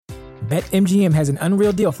BetMGM has an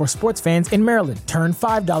unreal deal for sports fans in Maryland. Turn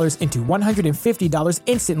 $5 into $150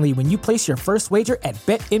 instantly when you place your first wager at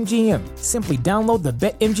BetMGM. Simply download the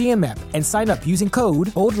BetMGM app and sign up using code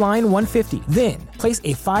OldLine150. Then, place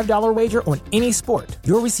a $5 wager on any sport.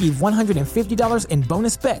 You'll receive $150 in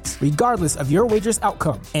bonus bets, regardless of your wager's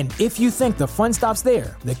outcome. And if you think the fun stops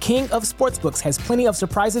there, the King of Sportsbooks has plenty of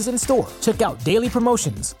surprises in store. Check out daily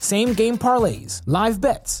promotions, same-game parlays, live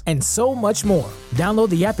bets, and so much more. Download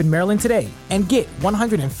the app in Maryland today and get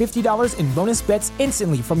 $150 in bonus bets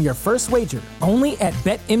instantly from your first wager. Only at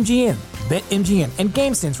BetMGM. BetMGM and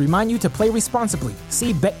GameSense remind you to play responsibly.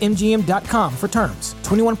 See BetMGM.com for terms.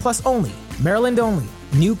 21 plus only. Maryland only.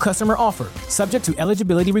 New customer offer. Subject to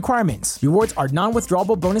eligibility requirements. Rewards are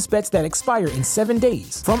non-withdrawable bonus bets that expire in 7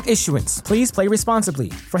 days. From issuance, please play responsibly.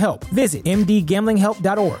 For help, visit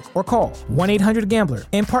mdgamblinghelp.org or call 1-800-GAMBLER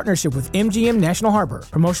in partnership with MGM National Harbor.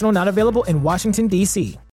 Promotional not available in Washington,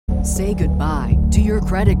 D.C. Say goodbye to your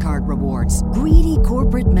credit card rewards. Greedy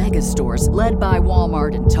corporate mega stores, led by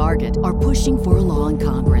Walmart and Target, are pushing for a law in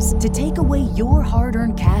Congress to take away your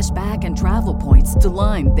hard-earned cash back and travel points to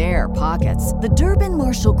line their pockets. The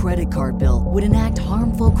Durbin-Marshall credit card bill would enact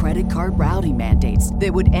harmful credit card routing mandates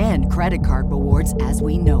that would end credit card rewards as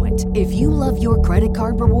we know it. If you love your credit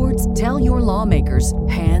card rewards, tell your lawmakers,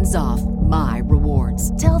 hands off my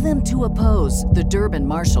rewards. Tell them to oppose the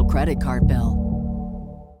Durbin-Marshall credit card bill.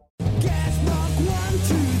 Gas mark 1, 2,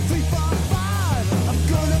 3, 4, 5. I'm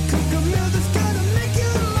gonna cook a meal that's gonna make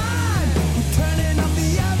you mine. I'm turning up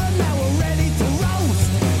the oven, now we're ready to roast.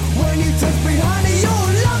 When you touch me, honey,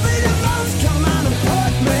 you'll love it the most. Come on and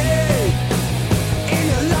put me in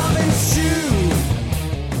your loving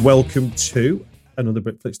shoe. Welcome to another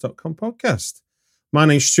Britflix.com podcast. My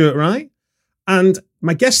name's Stuart Wright, and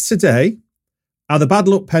my guests today are the bad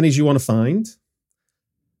luck pennies you want to find.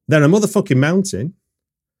 They're a motherfucking mountain,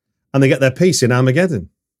 and they get their piece in Armageddon.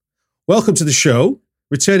 Welcome to the show,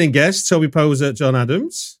 returning guests, Toby Poser, John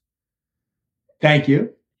Adams. Thank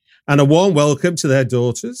you. And a warm welcome to their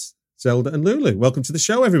daughters, Zelda and Lulu. Welcome to the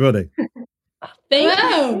show, everybody. Thank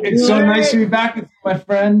you. It's so nice to be back with you, my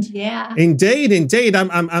friend. Yeah. Indeed.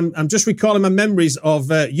 I'm just recalling my memories of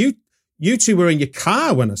you two were in your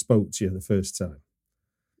car when I spoke to you the first time.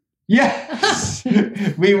 Yes,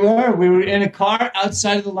 we were. We were in a car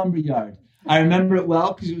outside of the lumberyard. I remember it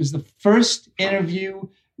well because it was the first interview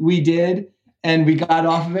we did, and we got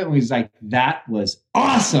off of it, and we was like, that was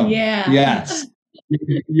awesome. Yeah. Yes.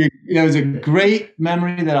 It was a great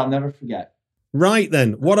memory that I'll never forget. Right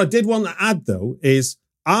then. What I did want to add, though, is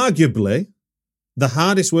arguably the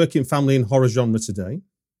hardest working family in horror genre today.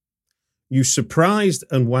 You surprised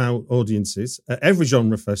and wowed audiences at every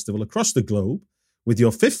genre festival across the globe with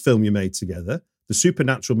your fifth film you made together, The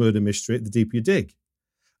Supernatural Murder Mystery at The Deeper You Dig.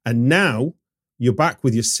 And now you're back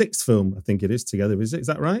with your sixth film, I think it is, together, is it? Is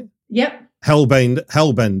that right? Yep.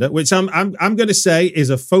 Hellbender, which I'm going to say is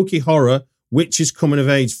a folky horror witches coming of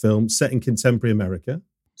age film set in contemporary America.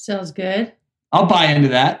 Sounds good. I'll buy into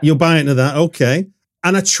that. You'll buy into that, okay?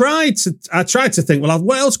 And I tried to think, well,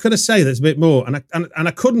 what else could I say that's a bit more? And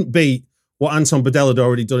I couldn't beat what Anton Bedell had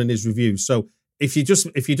already done in his review. So if you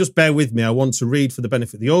just bear with me, I want to read for the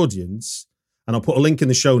benefit of the audience. And I'll put a link in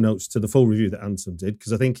the show notes to the full review that Anton did,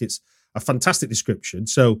 because I think it's a fantastic description.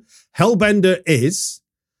 So, Hellbender is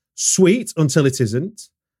sweet until it isn't,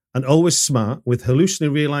 and always smart with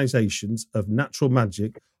hallucinatory realizations of natural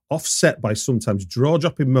magic, offset by sometimes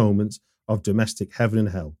jaw-dropping moments of domestic heaven and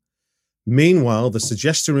hell. Meanwhile, the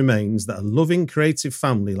suggestion remains that a loving, creative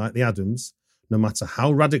family like the Addams, no matter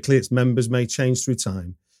how radically its members may change through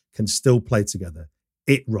time, can still play together.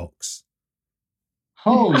 It rocks.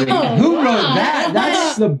 Holy, who wrote that?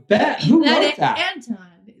 That's the best. Who wrote that? Anton.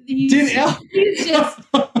 He's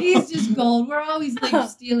just gold. We're always like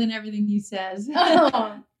stealing everything he says.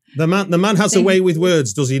 The man has a way with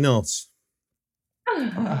words, does he not?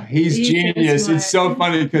 He's genius. It's so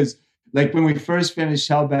funny because like when we first finished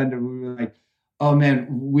Hellbender, we were like, oh man,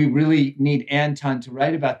 we really need Anton to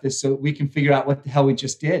write about this so we can figure out what the hell we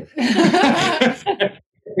just did.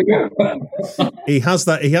 He has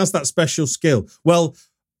that special skill. Well,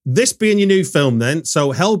 this being your new film then,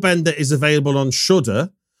 so Hellbender is available on Shudder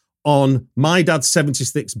on my dad's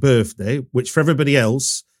 76th birthday, which for everybody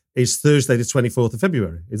else is Thursday the 24th of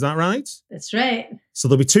February. Is that right? That's right. So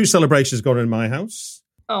there'll be 2 celebrations going on in my house.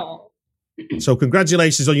 Oh. So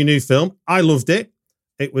congratulations on your new film. I loved it.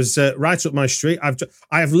 It was right up my street.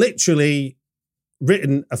 I have literally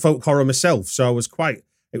written a folk horror myself, so it was quite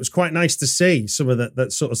nice to see some of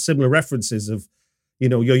that sort of similar references of, you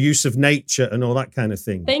know, your use of nature and all that kind of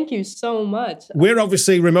thing. Thank you so much. We're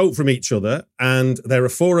obviously remote from each other, and there are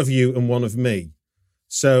 4 of you and 1 of me.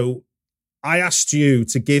 So I asked you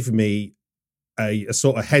to give me a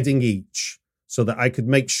sort of heading each so that I could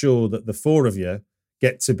make sure that the four of you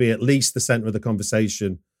get to be at least the center of the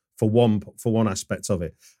conversation for one aspect of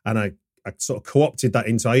it. And I sort of co-opted that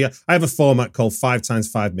into, I have a format called 5 times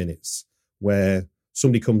 5 minutes where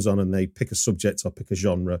somebody comes on and they pick a subject or pick a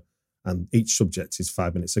genre, and each subject is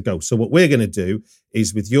 5 minutes ago. So what we're going to do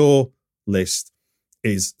is, with your list,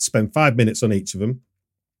 is spend 5 minutes on each of them.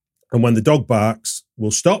 And when the dog barks,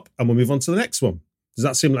 we'll stop and we'll move on to the next one. Does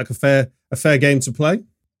that seem like a fair game to play?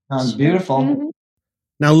 Sounds beautiful.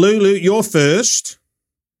 Now, Lulu, you're first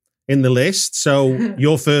in the list. So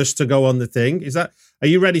you're first to go on the thing. Are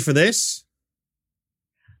you ready for this?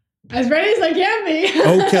 As ready as I can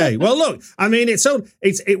be. Okay. Well, look, I mean,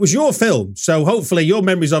 it was your film. So hopefully your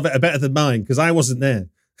memories of it are better than mine, because I wasn't there.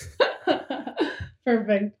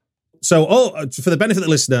 Perfect. So for the benefit of the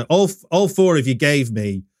listener, all four of you gave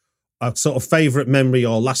me a sort of favorite memory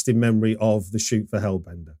or lasting memory of the shoot for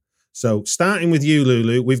Hellbender. So starting with you,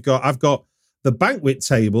 Lulu, I've got the banquet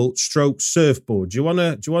table stroke surfboard. Do you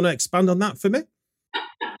want to expand on that for me?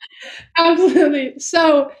 Absolutely.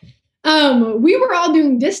 So we were all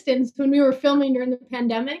doing distance when we were filming during the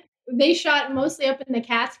pandemic. They shot mostly up in the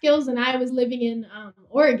Catskills, and I was living in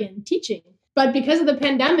Oregon teaching. But because of the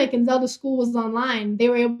pandemic and Zelda School was online, they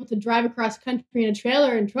were able to drive across country in a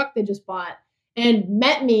trailer and truck they just bought, and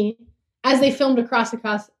met me as they filmed across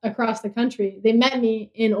the country. They met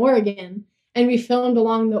me in Oregon, and we filmed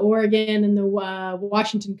along the Oregon and the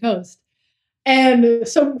Washington coast. And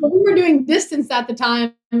so we were doing distance at the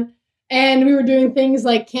time, and we were doing things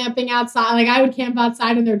like camping outside. Like I would camp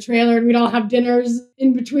outside in their trailer, and we'd all have dinners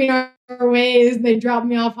in between our ways. They'd drop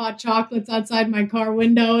me off hot chocolates outside my car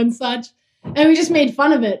window and such. And we just made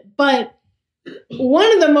fun of it. But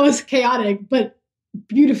one of the most chaotic but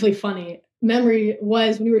beautifully funny memory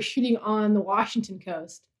was when we were shooting on the Washington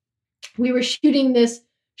coast. We were shooting this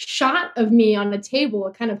shot of me on a table,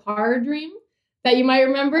 a kind of horror dream that you might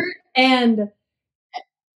remember. And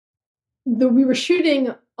we were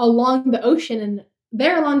shooting along the ocean, and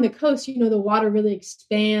there along the coast, the water really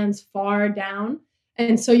expands far down.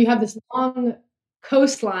 And so you have this long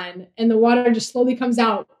coastline, and the water just slowly comes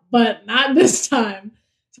out, but not this time.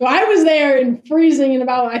 So I was there in freezing in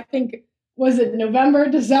about, I think, was it November,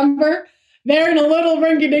 December? There in a little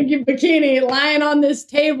rinky-dinky bikini, lying on this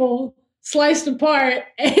table, sliced apart,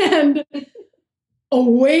 and a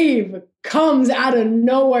wave comes out of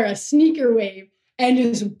nowhere, a sneaker wave, and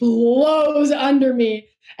just blows under me.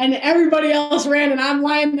 And everybody else ran, and I'm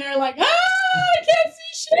lying there like, I can't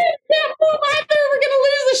see shit. Can't move either. We're going to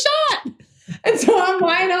lose the shot. And so I'm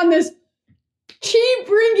lying on this cheap,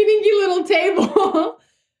 rinky-dinky little table,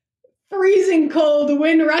 freezing cold, the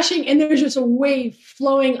wind rushing, and there's just a wave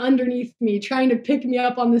flowing underneath me, trying to pick me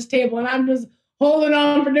up on this table. And I'm just holding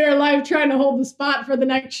on for dear life, trying to hold the spot for the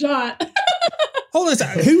next shot. Hold on a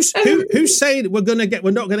second. Who's saying we're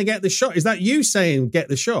not gonna get the shot? Is that you saying get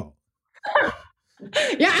the shot?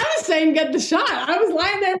 Yeah, I was saying get the shot. I was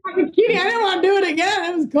lying there in my bikini. I didn't want to do it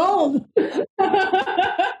again. It was cold.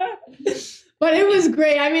 But it was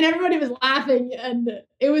great. I mean, everybody was laughing, and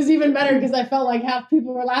it was even better because I felt like half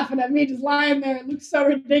people were laughing at me just lying there. It looked so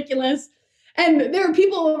ridiculous. And there were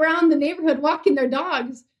people around the neighborhood walking their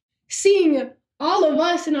dogs, seeing all of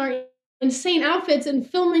us in our insane outfits and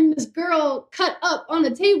filming this girl cut up on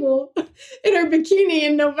a table in her bikini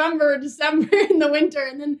in November or December in the winter.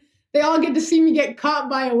 And then they all get to see me get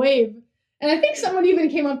caught by a wave. And I think someone even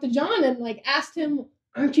came up to John and asked him,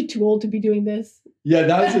 aren't you too old to be doing this? Yeah,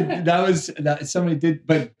 that somebody did.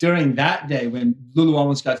 But during that day when Lulu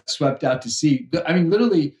almost got swept out to sea, I mean,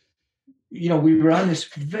 literally, we were on this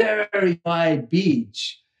very wide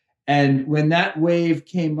beach. And when that wave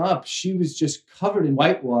came up, she was just covered in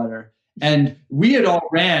whitewater. And we had all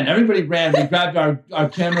ran. Everybody ran. We grabbed our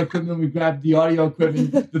camera equipment. We grabbed the audio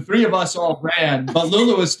equipment. The three of us all ran. But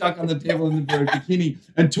Lulu was stuck on the table in her bikini.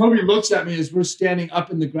 And Toby looks at me as we're standing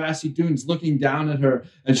up in the grassy dunes looking down at her.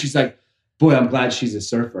 And she's like, boy, I'm glad she's a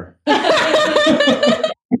surfer.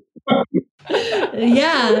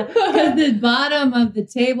 Yeah, because the bottom of the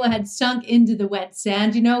table had sunk into the wet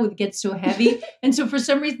sand, it gets so heavy. And so for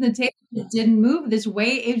some reason, the table didn't move this way.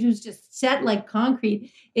 It was just set like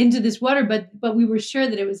concrete into this water. But we were sure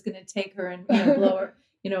that it was going to take her and blow her,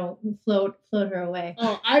 float her away.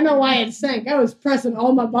 Oh, I know why it sank. I was pressing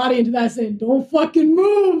all my body into that saying, don't fucking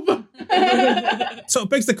move. So it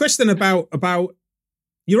begs the question about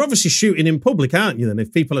you're obviously shooting in public, aren't you? Then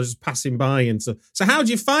if people are just passing by and so how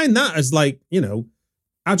do you find that as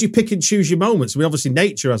how do you pick and choose your moments? I mean, obviously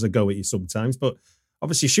nature has a go at you sometimes, but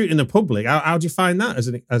obviously shooting in the public, how do you find that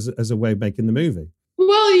as a way of making the movie?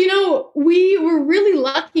 Well, So we were really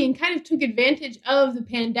lucky and kind of took advantage of the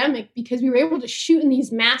pandemic because we were able to shoot in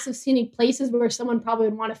these massive scenic places where someone probably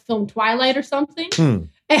would want to film Twilight or something.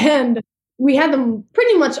 And we had them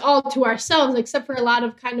pretty much all to ourselves, except for a lot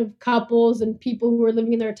of kind of couples and people who were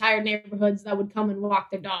living in the retired neighborhoods that would come and walk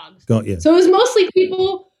their dogs. Got you. So it was mostly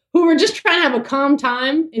people who were just trying to have a calm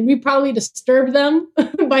time, and we probably disturbed them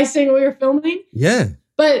by saying we were filming. Yeah.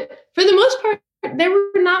 But for the most part, there were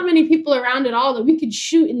not many people around at all that we could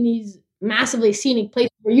shoot in these massively scenic places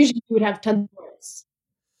where usually we would have tons of tourists.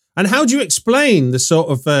 And how do you explain the sort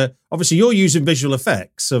of, obviously you're using visual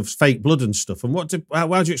effects of fake blood and stuff. And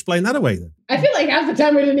how do you explain that away then? I feel like half the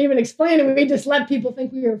time we didn't even explain it. We just let people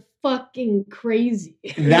think we were fucking crazy.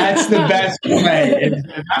 That's the best way.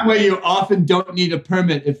 That way you often don't need a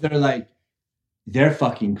permit if they're like, they're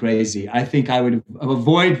fucking crazy. I think I would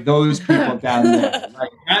avoid those people down there. Like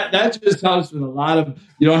that just helps with a lot of,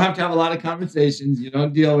 you don't have to have a lot of conversations. You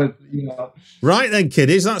don't deal with, Right then,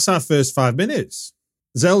 kiddies, that's our first 5 minutes.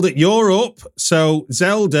 Zelda, you're up. So,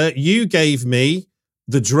 Zelda, you gave me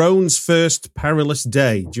the drone's first perilous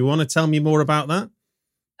day. Do you want to tell me more about that?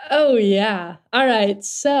 Oh, yeah. All right.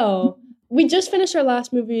 So, we just finished our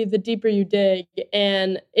last movie, The Deeper You Dig,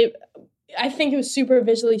 and I think it was super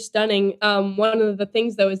visually stunning. One of the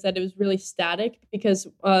things, though, is that it was really static because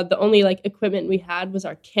the only equipment we had was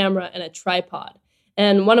our camera and a tripod.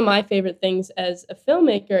 And one of my favorite things as a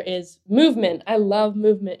filmmaker is movement. I love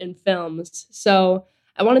movement in films. So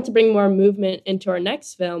I wanted to bring more movement into our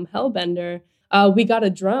next film, Hellbender. We got a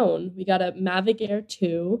drone. We got a Mavic Air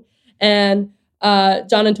 2. And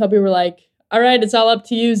John and Toby were like, all right, it's all up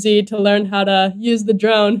to you, Z, to learn how to use the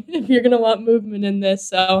drone if you're going to want movement in this.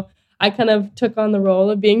 So I kind of took on the role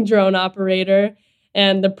of being drone operator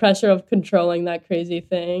and the pressure of controlling that crazy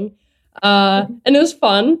thing. And it was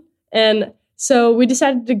fun. And so we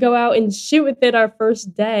decided to go out and shoot with it our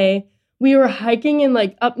first day. We were hiking in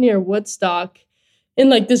up near Woodstock in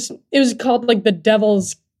this, it was called the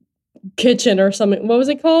Devil's Kitchen or something. What was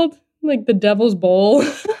it called? The Devil's Bowl.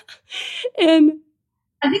 And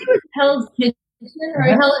I think it was Hell's Kitchen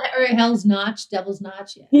or Hell's Notch, Devil's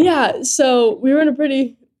Notch. Yeah. So we were in a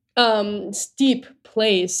pretty steep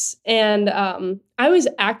place, and I was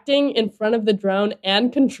acting in front of the drone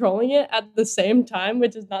and controlling it at the same time,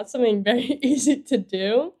 which is not something very easy to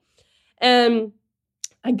do. And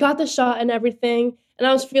I got the shot and everything, and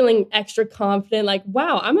I was feeling extra confident,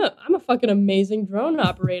 wow, I'm a fucking amazing drone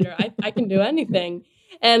operator. I can do anything.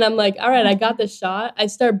 And I'm like, all right, I got the shot. I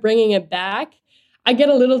start bringing it back. I get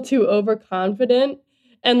a little too overconfident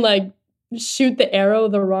and shoot the arrow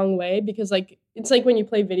the wrong way because it's when you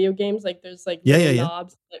play video games, there's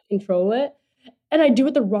knobs that control it. And I do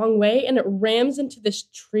it the wrong way, and it rams into this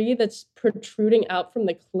tree that's protruding out from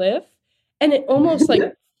the cliff, and it almost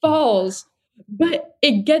falls, but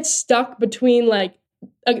it gets stuck between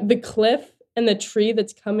the cliff and the tree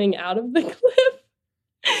that's coming out of the cliff.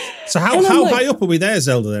 So how high up are we there,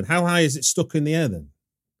 Zelda, then? How high is it stuck in the air then?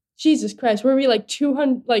 Jesus Christ, were we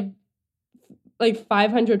 200,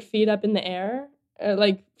 500 feet up in the air,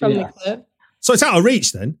 from the cliff? So it's out of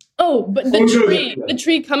reach then? Oh, but the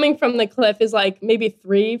tree coming from the cliff is maybe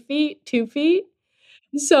 3 feet, 2 feet.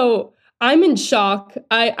 So I'm in shock.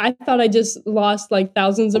 I thought I just lost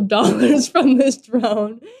thousands of dollars from this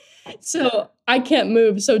drone. So I can't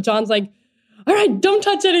move. So John's like, all right, don't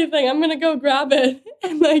touch anything. I'm going to go grab it.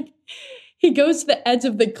 And he goes to the edge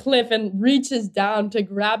of the cliff and reaches down to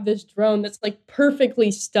grab this drone that's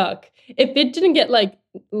perfectly stuck. If it didn't get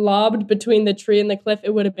lobbed between the tree and the cliff,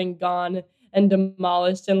 it would have been gone and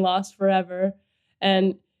demolished and lost forever.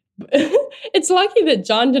 And it's lucky that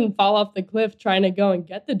John didn't fall off the cliff trying to go and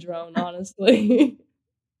get the drone, honestly.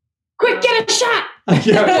 Quick, get a shot!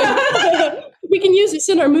 We can use this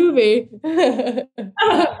in our movie. You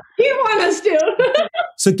want us to.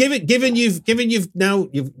 So given you've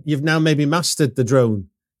now maybe mastered the drone,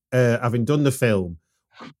 having done the film,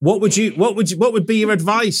 what would be your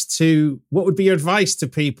advice to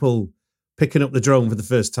people picking up the drone for the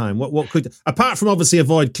first time? What could, apart from obviously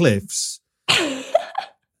avoid cliffs?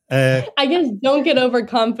 I guess don't get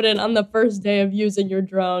overconfident on the first day of using your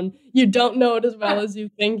drone. You don't know it as well as you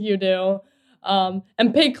think you do.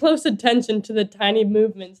 And pay close attention to the tiny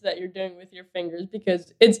movements that you're doing with your fingers,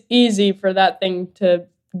 because it's easy for that thing to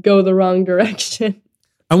go the wrong direction.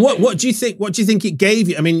 And what do you think it gave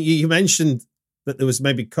you? I mean, you mentioned that there was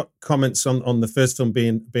maybe comments on the first film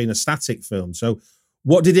being a static film. So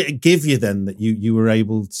what did it give you then that you were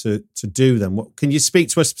able to do then? What can you speak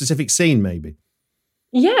to a specific scene maybe?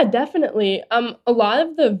 Yeah, definitely. A lot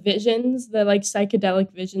of the visions, the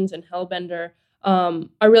psychedelic visions in Hellbender, are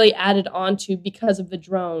really added onto because of the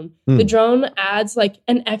drone. The drone adds like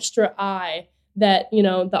an extra eye that, you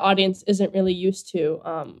know, the audience isn't really used to.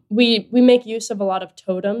 We make use of a lot of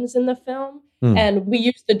totems in the film, and we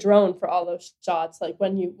use the drone for all those shots, like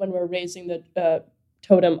when we're raising the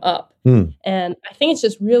totem up. And I think it's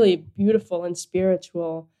just really beautiful and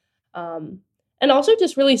spiritual. And also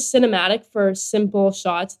just really cinematic for simple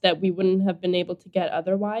shots that we wouldn't have been able to get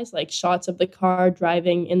otherwise, like shots of the car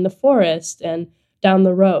driving in the forest and down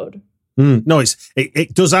the road. No,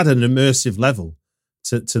 it does add an immersive level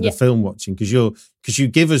to the film watching, because you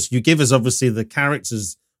give us obviously the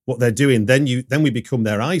characters, what they're doing, then we become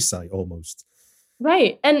their eyesight almost.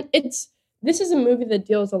 Right. And this is a movie that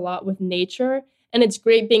deals a lot with nature, and it's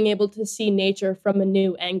great being able to see nature from a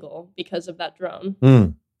new angle because of that drone.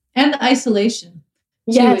 And the isolation.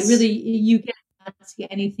 Yes. It really, you cannot see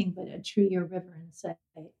anything but a tree or river in sight.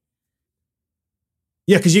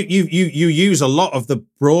 Yeah, because you use a lot of the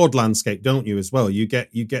broad landscape, don't you, as well? You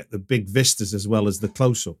get the big vistas as well as the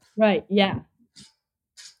close-up. Right, yeah.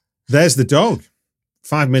 There's the dog.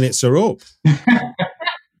 5 minutes are up.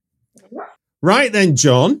 Right then,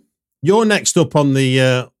 John, you're next up on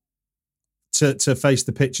the to face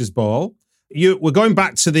the pitcher's ball. We're going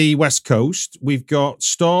back to the West Coast. We've got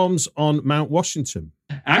storms on Mount Washington.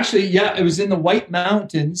 Actually, yeah, it was in the White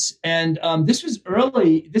Mountains, and this was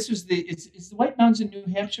early. This was it's the White Mountains in New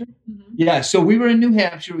Hampshire. Yeah, so we were in New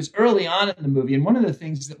Hampshire. It was early on in the movie, and one of the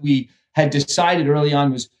things that we had decided early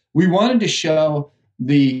on was we wanted to show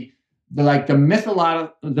the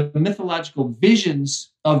mythological visions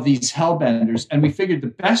of these hellbenders, and we figured the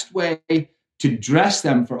best way to dress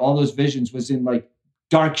them for all those visions was in like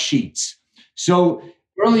dark sheets. So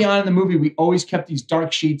early on in the movie, we always kept these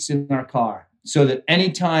dark sheets in our car, so that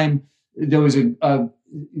anytime there was a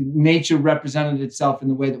nature represented itself in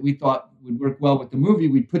the way that we thought would work well with the movie,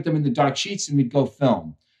 we'd put them in the dark sheets and we'd go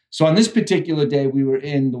film. So on this particular day, we were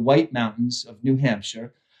in the White Mountains of New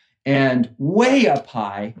Hampshire and way up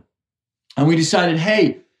high. And we decided,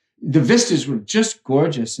 hey, the vistas were just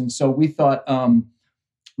gorgeous. And so we thought,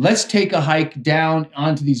 let's take a hike down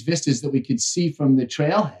onto these vistas that we could see from the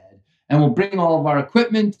trailhead. And we'll bring all of our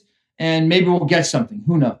equipment and maybe we'll get something.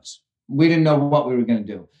 Who knows? We didn't know what we were going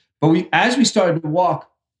to do. But as we started to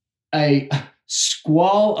walk, a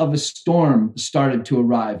squall of a storm started to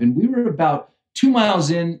arrive. And we were about 2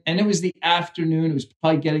 miles in, and it was the afternoon. It was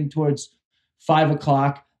probably getting towards 5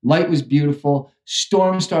 o'clock. Light was beautiful.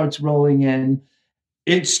 Storm starts rolling in.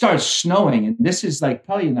 It starts snowing. And this is like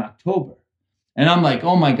probably in October. And I'm like,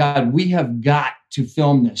 oh my God, we have got to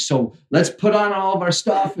film this. So let's put on all of our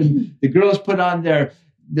stuff. And the girls put on their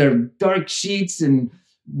dark sheets, and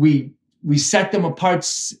we set them apart,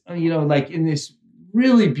 like in this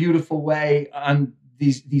really beautiful way on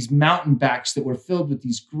these mountain backs that were filled with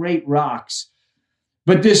these great rocks.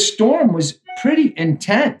 But this storm was pretty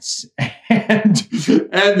intense, and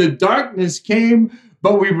the darkness came,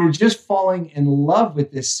 but we were just falling in love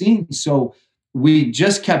with this scene. So we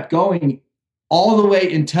just kept going all the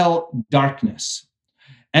way until darkness.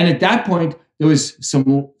 And at that point, there was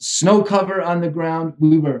some snow cover on the ground.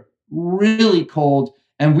 We were really cold,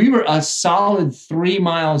 and we were a solid 3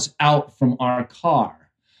 miles out from our car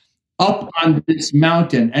up on this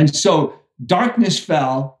mountain. And so darkness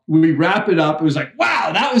fell. We wrap it up. It was like,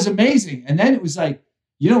 wow, that was amazing. And then it was like,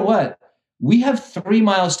 you know what? We have 3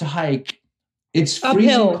 miles to hike. It's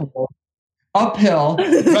freezing cold. Uphill,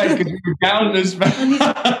 right? Because we were down this mountain.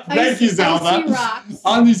 Thank you, Zelda.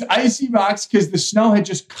 On these icy rocks, because the snow had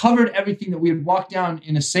just covered everything that we had walked down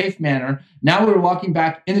in a safe manner. Now we were walking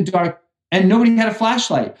back in the dark, and nobody had a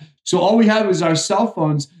flashlight. So all we had was our cell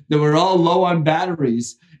phones that were all low on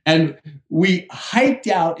batteries. And we hiked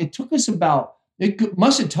out. It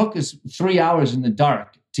must have took us 3 hours in the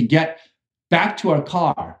dark to get back to our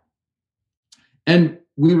car. And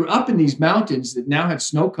we were up in these mountains that now had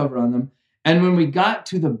snow cover on them. And when we got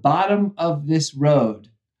to the bottom of this road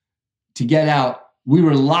to get out, we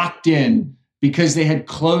were locked in because they had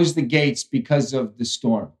closed the gates because of the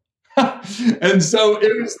storm. And so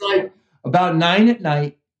it was like about 9 at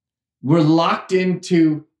night. We're locked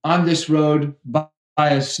on this road by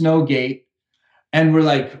a snow gate. And we're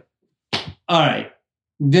like, all right,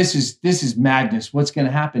 this is madness. What's going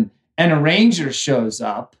to happen? And a ranger shows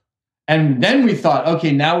up. And then we thought,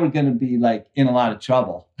 okay, now we're going to be like in a lot of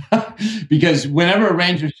trouble because whenever a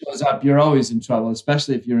ranger shows up, you're always in trouble,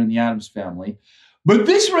 especially if you're in the Addams family. But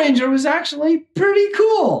this ranger was actually pretty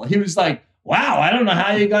cool. He was like, wow, I don't know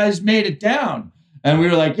how you guys made it down. And we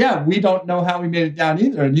were like, yeah, we don't know how we made it down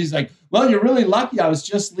either. And he's like, well, you're really lucky. I was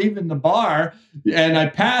just leaving the bar and I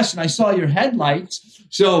passed and I saw your headlights.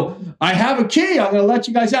 So I have a key. I'm going to let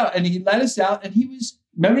you guys out. And he let us out. And he was,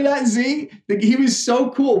 remember that, Z? He was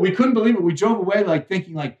so cool. We couldn't believe it. We drove away like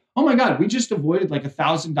thinking like, oh my God, we just avoided like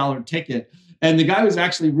 $1,000 ticket. And the guy was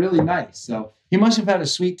actually really nice. So he must have had a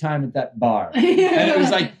sweet time at that bar. And it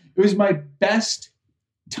was like, it was my best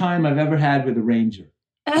time I've ever had with a ranger.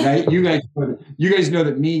 Right? You guys know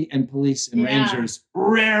that me and police and rangers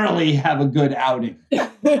rarely have a good outing.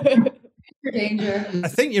 Danger. I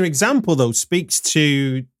think your example, though, speaks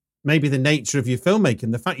to maybe the nature of your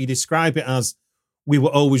filmmaking. The fact you describe it as we were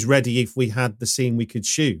always ready if we had the scene we could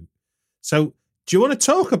shoot. So do you want to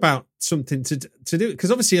talk about something to do?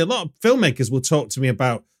 Because obviously a lot of filmmakers will talk to me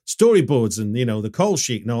about storyboards and, you know, the call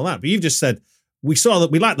sheet and all that. But you've just said, we saw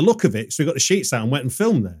that we liked the look of it, so we got the sheets out and went and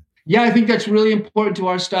filmed there. Yeah, I think that's really important to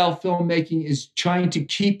our style of filmmaking, is trying to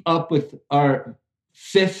keep up with our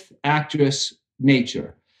fifth actress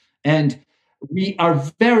nature. And we are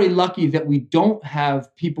very lucky that we don't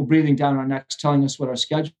have people breathing down our necks telling us what our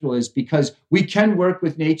schedule is, because we can work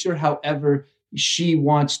with nature however she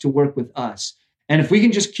wants to work with us. And if we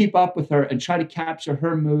can just keep up with her and try to capture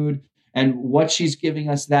her mood and what she's giving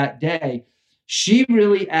us that day, she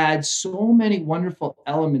really adds so many wonderful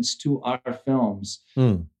elements to our films.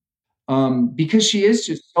 Because she is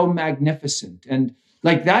just so magnificent. And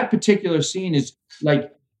like that particular scene is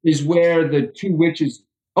where the two witches,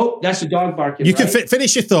 oh, that's a dog barking. You can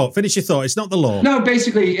finish your thought. It's not the law. No,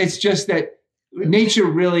 basically it's just that nature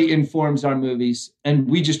really informs our movies and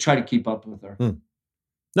we just try to keep up with her.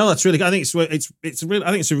 No, that's really, I think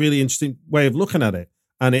it's a really interesting way of looking at it.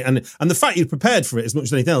 And the fact you're prepared for it as much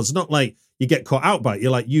as anything else, it's not like you get caught out by it.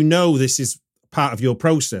 You're like, you know, this is part of your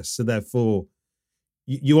process. So therefore,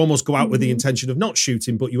 you almost go out with the intention of not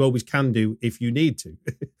shooting, but you always can do if you need to,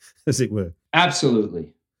 as it were.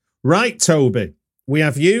 Absolutely. Right, Toby. We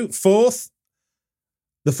have you,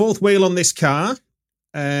 the fourth wheel on this car,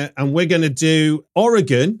 and we're going to do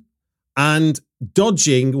Oregon and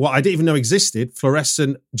dodging what I didn't even know existed,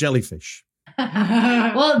 fluorescent jellyfish.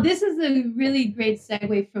 Well, this is a really great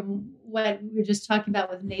segue from what we were just talking about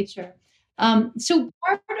with nature. So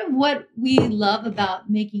part of what we love about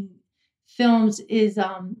making films is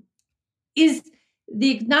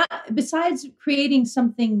besides creating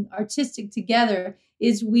something artistic together,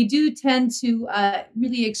 is we do tend to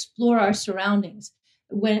really explore our surroundings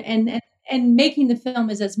and making the film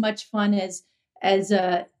is as much fun as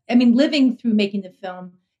living through making the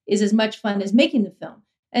film is as much fun as making the film.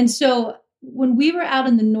 And so when we were out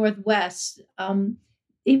in the Northwest,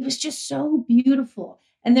 it was just so beautiful.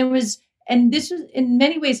 And this was in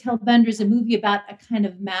many ways, Hellbender is a movie about a kind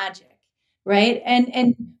of magic. Right.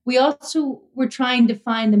 And we also were trying to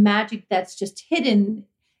find the magic that's just hidden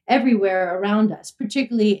everywhere around us,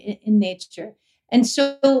 particularly in nature. And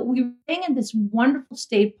so we were staying in this wonderful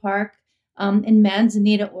state park in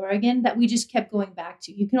Manzanita, Oregon, that we just kept going back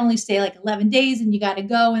to. You can only stay like 11 days and you got to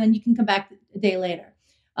go and then you can come back a day later.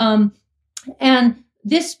 And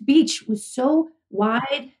this beach was so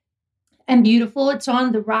wide and beautiful. It's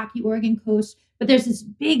on the rocky Oregon coast, but there's this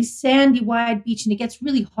big sandy wide beach and it gets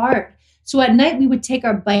really hard. So at night, we would take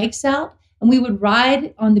our bikes out and we would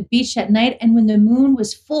ride on the beach at night. And when the moon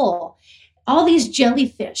was full, all these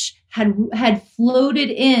jellyfish had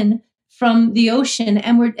floated in from the ocean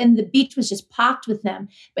and the beach was just packed with them.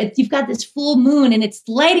 But you've got this full moon and it's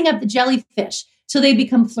lighting up the jellyfish. So they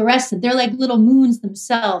become fluorescent. They're like little moons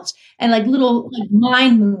themselves and like little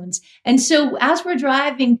mine moons. And so as we're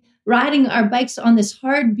riding our bikes on this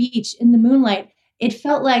hard beach in the moonlight, it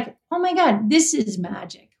felt like, oh my God, this is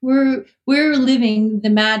magic. We're living the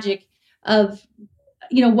magic of,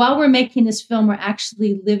 while we're making this film, we're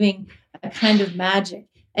actually living a kind of magic.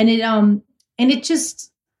 And it's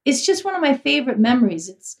just one of my favorite memories.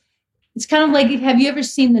 It's kind of like, have you ever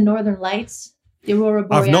seen the Northern Lights? The Aurora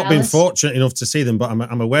Borealis? I've not been fortunate enough to see them, but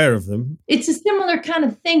I'm aware of them. It's a similar kind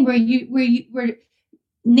of thing where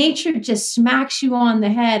nature just smacks you on the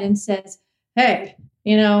head and says, hey,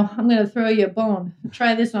 I'm going to throw you a bone.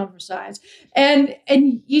 Try this on for size. And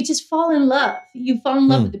you just fall in love. You fall in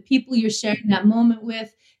love with the people you're sharing that moment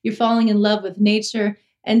with. You're falling in love with nature.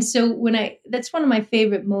 And so that's one of my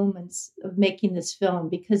favorite moments of making this film,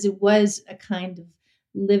 because it was a kind of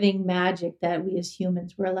living magic that we as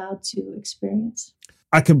humans were allowed to experience.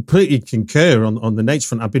 I completely concur on the nature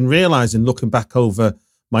front. I've been realizing, looking back over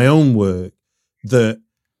my own work, that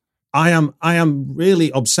I am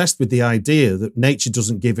really obsessed with the idea that nature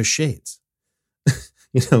doesn't give a shit.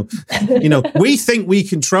 We think we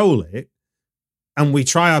control it and we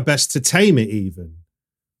try our best to tame it even.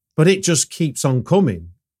 but it just keeps on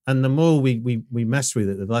coming. And the more we mess with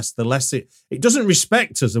it, the less it doesn't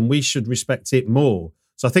respect us, and we should respect it more.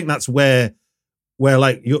 So I think that's where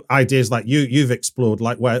like your ideas like you've explored,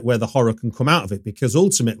 like where the horror can come out of it, because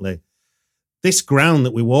ultimately this ground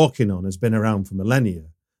that we're walking on has been around for millennia,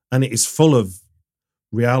 and it is full of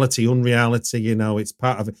reality, unreality. You know, it's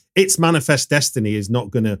part of it. Its manifest destiny is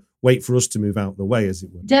not going to wait for us to move out of the way, as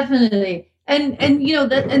it were. Definitely. And you know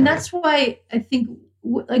that's why I think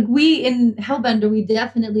like we in Hellbender, we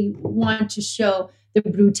definitely want to show the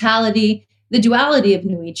brutality, the duality of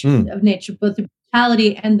nature, both the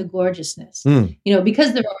brutality and the gorgeousness. You know,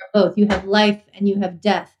 because there are both. You have life and you have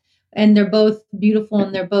death, and they're both beautiful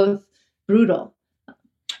and they're both brutal.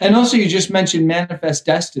 And also, you just mentioned manifest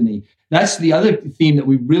destiny. That's the other theme that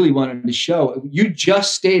we really wanted to show. You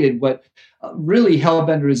just stated what really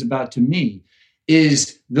Hellbender is about to me,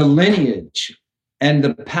 is the lineage and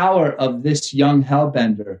the power of this young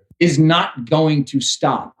Hellbender is not going to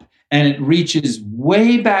stop. And it reaches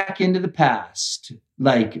way back into the past,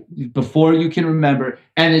 like before you can remember,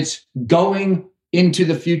 and it's going into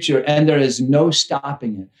the future, and there is no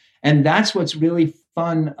stopping it. And that's what's really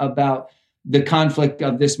fun about the conflict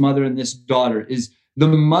of this mother and this daughter, is the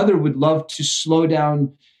mother would love to slow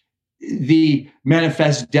down the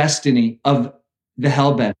manifest destiny of the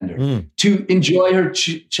Hellbender, to enjoy her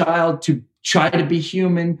child, to try to be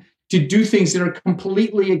human, to do things that are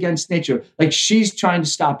completely against nature. Like she's trying to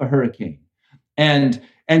stop a hurricane, and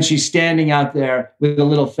she's standing out there with a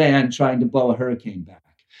little fan trying to blow a hurricane back.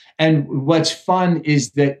 And what's fun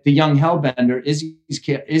is that the young Hellbender, Izzy,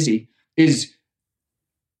 is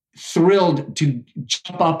thrilled to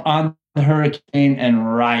jump up on the hurricane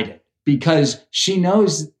and ride it, because she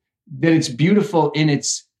knows that it's beautiful in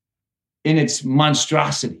its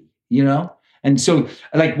monstrosity, you know? And so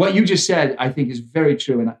like what you just said, I think is very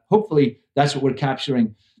true. And hopefully that's what we're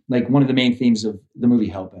capturing, like one of the main themes of the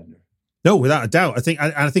movie Hellbender. No, without a doubt. I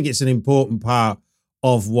think it's an important part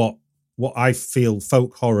of what I feel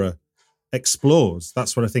folk horror explores.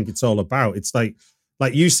 That's what I think it's all about. It's like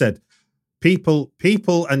you said, people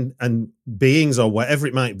and beings or whatever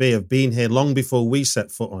it might be have been here long before we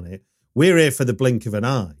set foot on it. We're here for the blink of an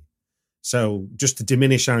eye. So just to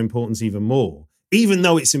diminish our importance even more, even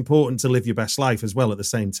though it's important to live your best life as well at the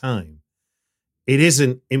same time, it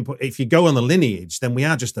isn't important. If you go on the lineage, then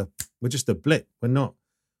we're just a blip. We're not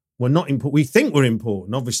important. We think we're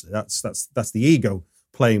important. Obviously, that's the ego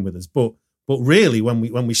playing with us. But really,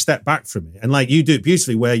 when we step back from it, and like you do it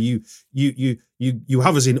beautifully, where you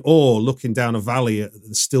have us in awe looking down a valley at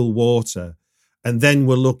the still water, and then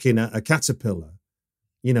we're looking at a caterpillar,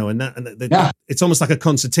 you know, it's almost like a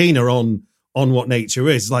concertina on what nature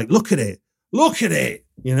is. Like, look at it,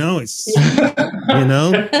 you know, it's you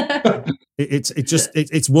know,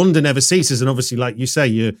 it's wonder never ceases. And obviously, like you say,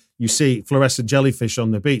 you see fluorescent jellyfish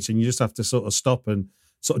on the beach, and you just have to sort of stop and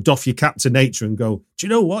sort of doff your cap to nature and go, do you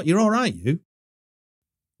know what? You're all right, you.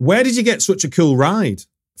 Where did you get such a cool ride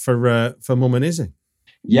for Mum and Izzy?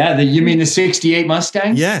 Yeah, you mean the 68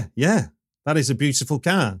 Mustang? Yeah. That is a beautiful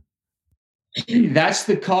car. That's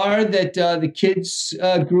the car that the kids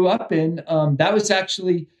grew up in. That was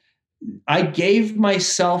actually, I gave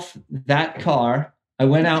myself that car. I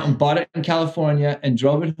went out and bought it in California and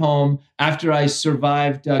drove it home after I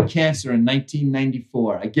survived cancer in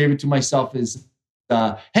 1994. I gave it to myself as,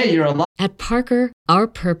 hey, you're alive. At Parker, our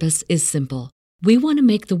purpose is simple. We want to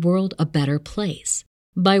make the world a better place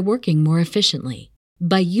by working more efficiently,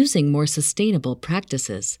 by using more sustainable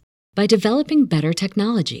practices, by developing better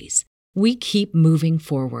technologies. We keep moving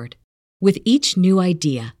forward. With each new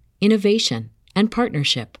idea, innovation, and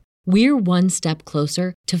partnership, we're one step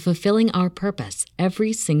closer to fulfilling our purpose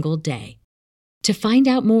every single day. To find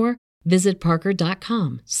out more, visit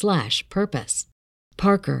parker.com/purpose.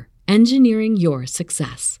 Parker, engineering your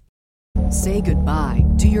success. Say goodbye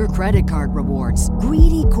to your credit card rewards.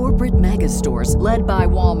 Greedy corporate mega stores, led by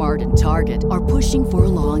Walmart and Target, are pushing for a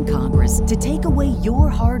law in Congress to take away your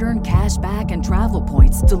hard-earned cash back and travel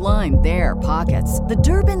points to line their pockets. The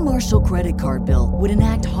Durbin-Marshall credit card bill would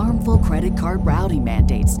enact harmful credit card routing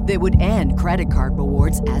mandates that would end credit card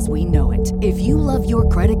rewards as we know it. If you love your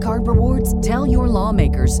credit card rewards, tell your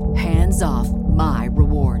lawmakers, hands off my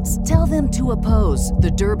rewards. Tell them to oppose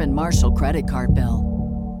the Durbin-Marshall credit card bill.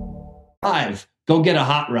 Go get a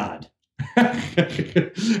hot rod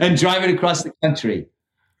and drive it across the country.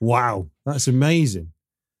 Wow, that's amazing.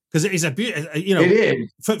 Because it is a beautiful, you know. It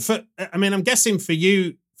is. For I mean, I'm guessing for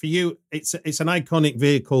you, it's an iconic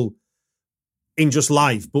vehicle in just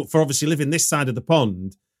life. But for obviously living this side of the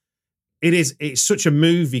pond, it's such a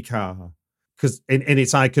movie car because in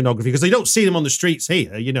its iconography. Because you don't see them on the streets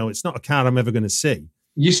here. You know, it's not a car I'm ever going to see.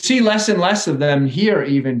 you see less and less of them here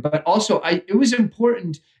even, but also it was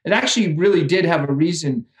important. It actually really did have a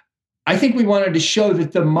reason. I think we wanted to show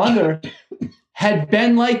that the mother had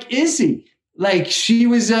been like Izzy. Like she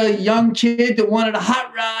was a young kid that wanted a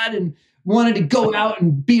hot rod and wanted to go out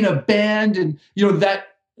and be in a band. And,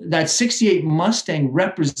 that 68 Mustang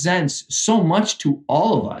represents so much to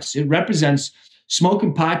all of us. It represents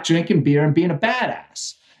smoking pot, drinking beer, and being a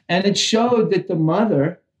badass. And it showed that the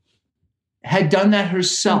mother had done that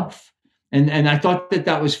herself. And I thought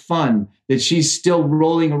that was fun, that she's still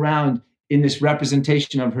rolling around in this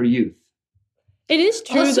representation of her youth. It is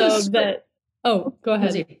true, also, though, that... Oh, go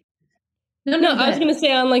ahead. No, I was going to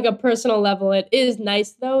say on like a personal level, it is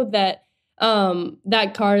nice, though, that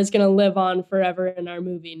that car is going to live on forever in our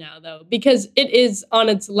movie now, though, because it is on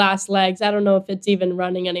its last legs. I don't know if it's even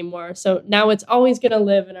running anymore. So now it's always going to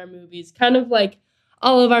live in our movies. Kind of like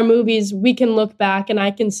all of our movies, we can look back and I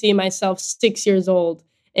can see myself 6 years old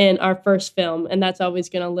in our first film, and that's always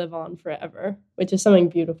going to live on forever, which is something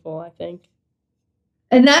beautiful, I think.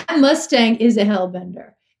 And that Mustang is a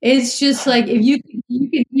hellbender. It's just like if you can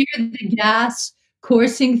hear the gas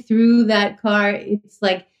coursing through that car, it's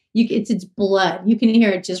like it's blood. You can hear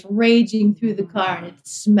it just raging through the car, and it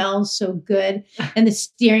smells so good. And the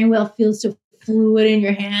steering wheel feels so fluid in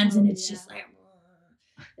your hands, and it's just like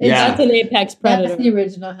that's an apex predator. That's the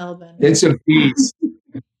original hellbender. It's a beast.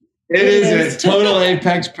 It is a total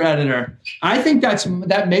apex predator. I think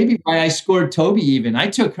that may be why I scored Toby even. I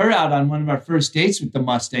took her out on one of our first dates with the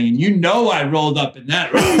Mustang, and I rolled up in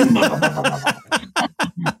that.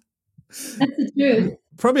 That's the truth.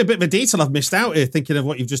 Probably a bit of a detail I've missed out here, thinking of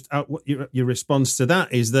what you've just, what your response to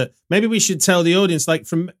that is that maybe we should tell the audience, like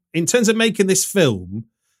in terms of making this film,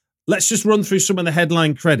 let's just run through some of the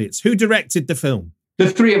headline credits. Who directed the film? The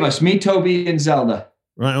three of us, me, Toby, and Zelda.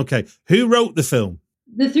 Right, okay. Who wrote the film?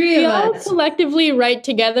 The three of us. We all collectively write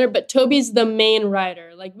together, but Toby's the main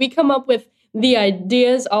writer. Like, we come up with the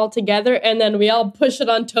ideas all together, and then we all push it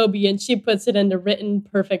on Toby, and she puts it into written,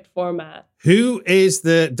 perfect format. Who is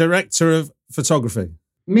the director of photography?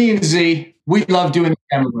 Me and Z. We love doing the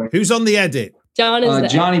camera work. Who's on the edit? John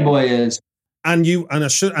is Johnny Boy is. And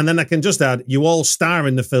then I can just add, you all star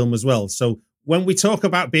in the film as well. So when we talk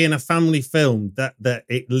about being a family film, that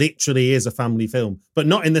it literally is a family film, but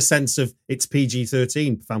not in the sense of it's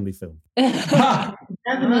PG-13 family film.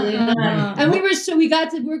 Definitely not. And we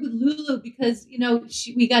got to work with Lulu because,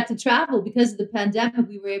 we got to travel because of the pandemic.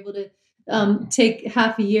 We were able to take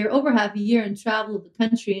over half a year and travel the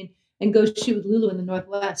country and go shoot with Lulu in the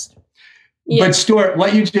Northwest. Yeah. But Stuart,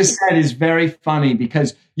 what you just said is very funny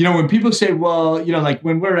because, when people say, well, like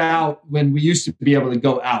when we're out, when we used to be able to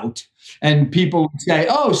go out and people would say,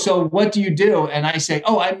 oh, so what do you do? And I say,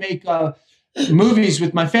 oh, I make movies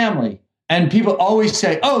with my family. And people always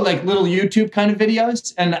say, oh, like little YouTube kind of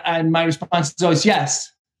videos. And my response is always,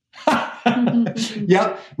 yes.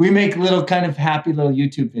 Yep. We make little kind of happy little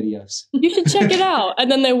YouTube videos. You should check it out.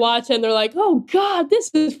 And then they watch it and they're like, oh God, this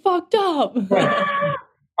is fucked up. Right.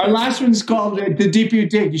 Our last one's called The Deeper You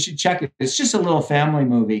Dig. You should check it. It's just a little family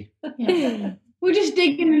movie. Yeah. We're just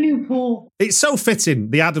digging a new pool. It's so fitting,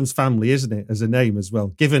 the Addams Family, isn't it, as a name as well?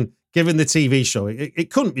 Given the TV show, it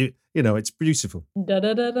couldn't be, it's beautiful.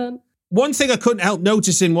 Da-da-da-da. One thing I couldn't help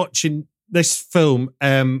noticing watching this film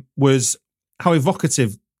was how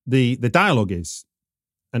evocative the dialogue is.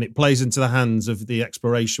 And it plays into the hands of the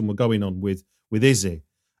exploration we're going on with Izzy.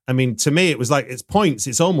 I mean, to me, it was like,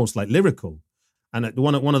 it's almost like lyrical. And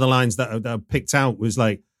one of the lines that I picked out was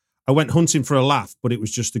like, I went hunting for a laugh, but it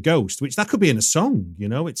was just a ghost, which that could be in a song,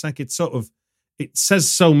 It's like it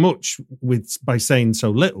says so much by saying so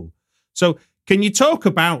little. So can you talk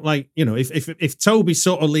about if Toby's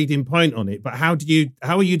sort of leading point on it, but how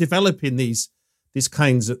are you developing these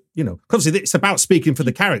kinds of, obviously it's about speaking for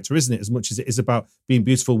the character, isn't it? As much as it is about being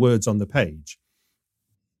beautiful words on the page.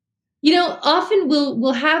 Often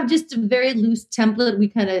we'll have just a very loose template we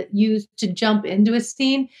kind of use to jump into a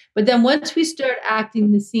scene. But then once we start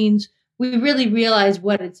acting the scenes, we really realize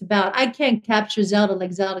what it's about. I can't capture Zelda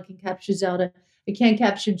like Zelda can capture Zelda. I can't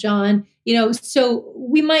capture John, so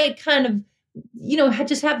we might kind of,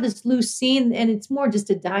 just have this loose scene and it's more just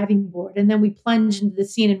a diving board. And then we plunge into the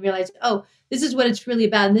scene and realize, oh, this is what it's really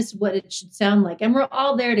about. And this is what it should sound like. And we're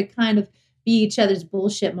all there to kind of be each other's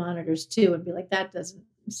bullshit monitors too. And be like, that doesn't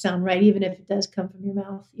sound right, even if it does come from your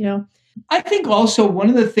mouth, I think also one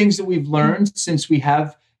of the things that we've learned since we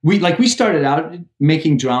started out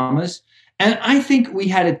making dramas, and I think we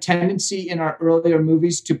had a tendency in our earlier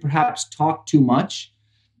movies to perhaps talk too much.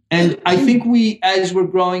 And I think as we're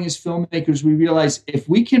growing as filmmakers, we realize if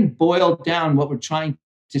we can boil down what we're trying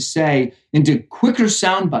to say into quicker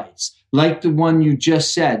sound bites, like the one you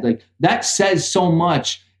just said, like that says so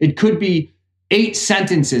much. It could be 8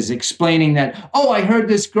 sentences explaining that, oh, I heard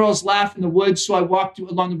this girl's laugh in the woods, so I walked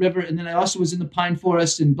along the river, and then I also was in the pine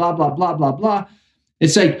forest and blah, blah, blah, blah, blah.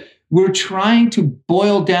 It's like we're trying to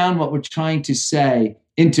boil down what we're trying to say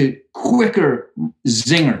into quicker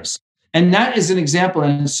zingers. And that is an example,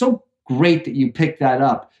 and it's so great that you picked that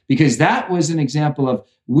up, because that was an example of,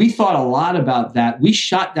 we thought a lot about that. We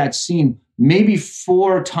shot that scene maybe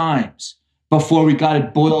 4 times before we got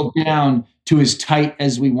it boiled down to as tight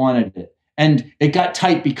as we wanted it. And it got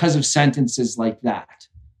tight because of sentences like that.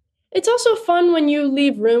 It's also fun when you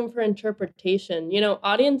leave room for interpretation. You know,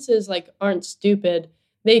 audiences like aren't stupid.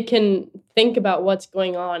 They can think about what's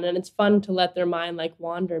going on, and it's fun to let their mind like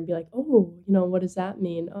wander and be like, oh, you know, what does that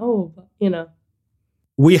mean? Oh, you know.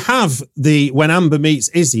 We have the when Amber meets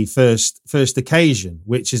Izzy first occasion,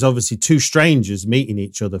 which is obviously 2 strangers meeting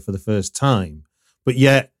each other for the first time. But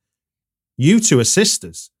yet you 2 are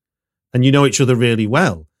sisters and you know each other really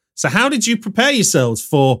well. So how did you prepare yourselves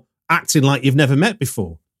for acting like you've never met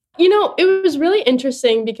before? You know, it was really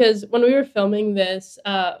interesting because when we were filming this,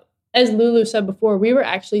 as Lulu said before, we were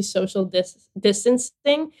actually social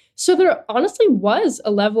distancing. So there honestly was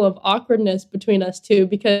a level of awkwardness between us 2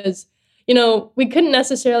 because, you know, we couldn't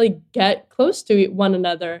necessarily get close to one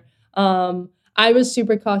another. I was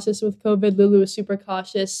super cautious with COVID. Lulu was super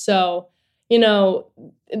cautious. So, you know,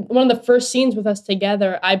 one of the first scenes with us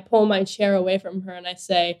together, I pull my chair away from her and I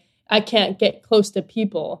say, I can't get close to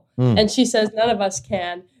people. And she says, none of us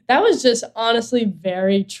can. That was just honestly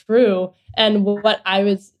very true. And what I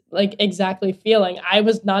was like exactly feeling. I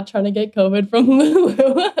was not trying to get COVID from Lulu.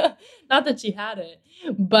 Not that she had it,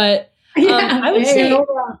 but I would say,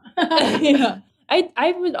 yeah,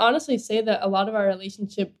 I would honestly say that a lot of our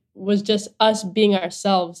relationship was just us being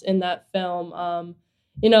ourselves in that film.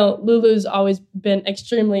 You know, Lulu's always been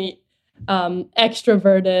extremely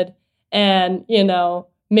extroverted and, you know,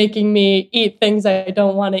 making me eat things I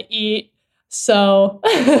don't want to eat. So,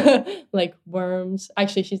 like worms.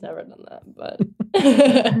 Actually, she's never done that, but.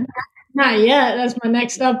 Not yet. That's my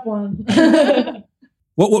next up one.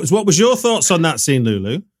 What was your thoughts on that scene,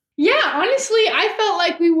 Lulu? Yeah, honestly, I felt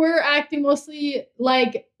like we were acting mostly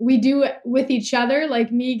like we do with each other,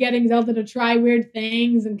 like me getting Zelda to try weird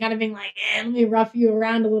things and kind of being like, let me rough you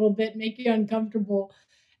around a little bit, make you uncomfortable.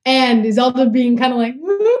 And Zelda being kind of like,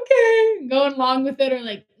 okay, going along with it or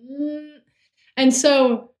like, And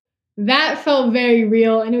so that felt very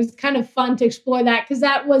real. And it was kind of fun to explore that because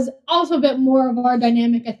that was also a bit more of our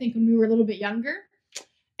dynamic, I think, when we were a little bit younger.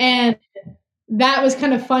 And that was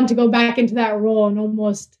kind of fun to go back into that role and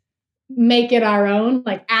almost make it our own,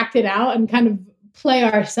 like act it out and kind of play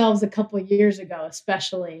ourselves a couple of years ago,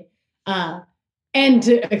 especially. And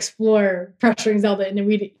to explore pressuring Zelda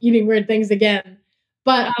into eating weird things again.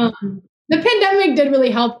 But the pandemic did really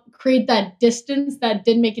help create that distance that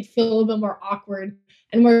did make it feel a little bit more awkward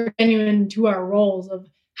and more genuine to our roles of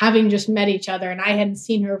having just met each other. And I hadn't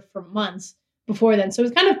seen her for months before then. So it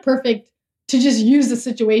was kind of perfect to just use the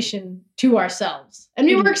situation to ourselves. And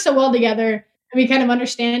we work so well together and we kind of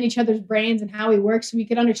understand each other's brains and how we work. So we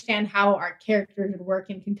could understand how our characters would work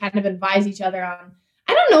and can kind of advise each other on,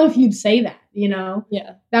 I don't know if you'd say that, you know?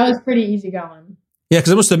 Yeah. That was pretty easy going. Yeah,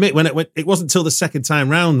 because I must admit, when it wasn't until the second time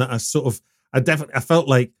round that I felt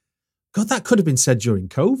like, God, that could have been said during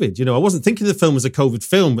COVID. You know, I wasn't thinking of the film as a COVID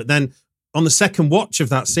film, but then on the second watch of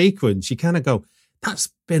that sequence, you kind of go, that's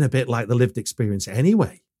been a bit like the lived experience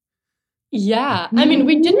anyway. Yeah. I mean,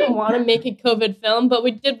 we didn't want to make a COVID film, but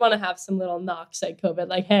we did want to have some little knocks at COVID.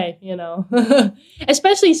 Like, hey, you know,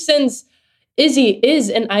 especially since Izzy is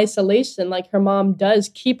in isolation, like her mom does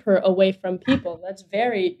keep her away from people. That's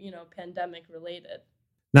very, you know, pandemic related.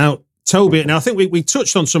 Now, Toby, I think we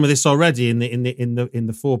touched on some of this already in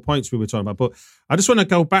the 4 points we were talking about, but I just want to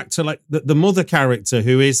go back to like the mother character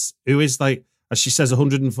who is like, as she says,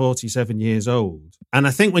 147 years old. And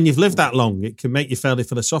I think when you've lived that long, it can make you fairly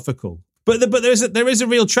philosophical. But there is a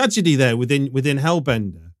real tragedy there within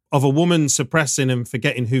Hellbender of a woman suppressing and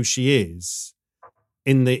forgetting who she is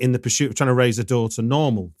in the pursuit of trying to raise a daughter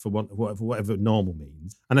normal, for whatever normal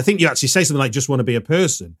means. And I think you actually say something like just want to be a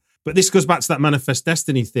person. But this goes back to that manifest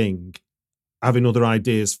destiny thing, having other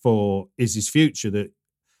ideas for Izzy's future.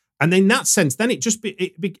 And in that sense, then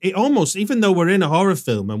it almost, even though we're in a horror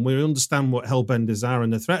film and we understand what Hellbenders are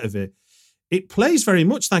and the threat of it, it plays very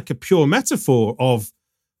much like a pure metaphor of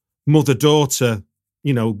mother-daughter,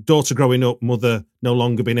 you know, daughter growing up, mother no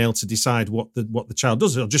longer being able to decide what the child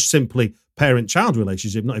does, or just simply parent-child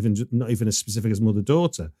relationship, not even as specific as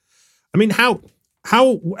mother-daughter. I mean, how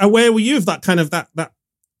aware were you of that kind of that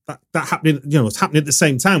happening? You know, it's happening at the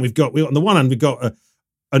same time. We've got on the one hand we've got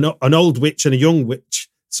an old witch and a young witch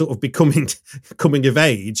sort of becoming coming of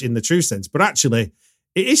age in the true sense. But actually,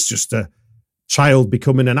 it is just a child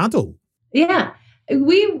becoming an adult. Yeah,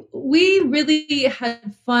 we really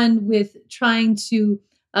had fun with trying to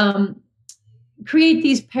create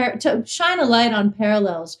these to shine a light on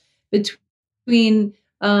parallels between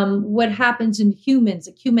what happens in humans,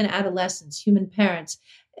 like human adolescents, human parents.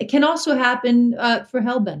 It can also happen for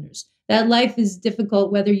hellbenders. That life is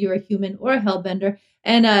difficult whether you're a human or a hellbender,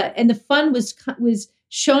 and the fun was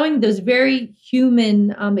showing those very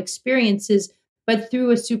human experiences, but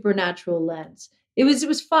through a supernatural lens. It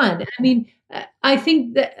was fun. I mean, I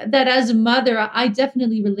think that as a mother, I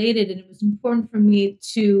definitely related, and it was important for me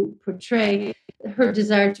to portray her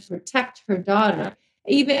desire to protect her daughter,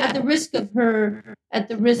 even at the risk of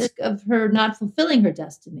her not fulfilling her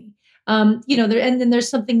destiny. And then there's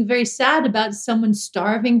something very sad about someone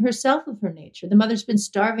starving herself of her nature. The mother's been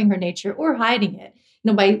starving her nature or hiding it,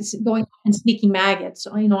 by going and sneaking maggots,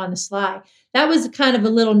 on the sly. That was kind of a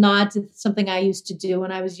little nod to something I used to do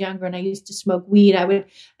when I was younger and I used to smoke weed.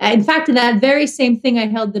 In fact, in that very same thing I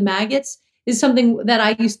held the maggots is something that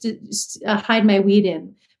I used to hide my weed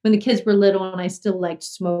in when the kids were little and I still liked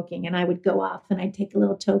smoking, and I would go off and I'd take a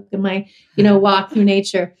little toke in my, walk through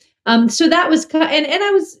nature. So that was,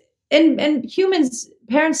 and humans,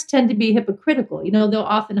 parents tend to be hypocritical. They'll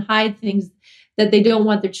often hide things that they don't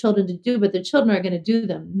want their children to do, but their children are going to do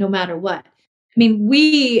them no matter what. I mean,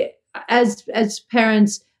 we as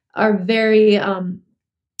parents are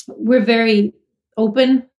we're very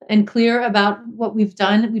open and clear about what we've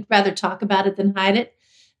done. We'd rather talk about it than hide it.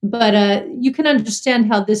 But you can understand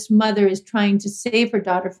how this mother is trying to save her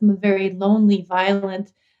daughter from a very lonely,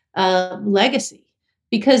 violent legacy,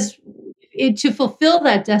 because to fulfill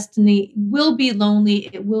that destiny will be lonely.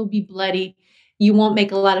 It will be bloody. You won't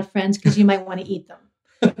make a lot of friends because you might want to eat them.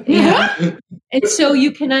 And so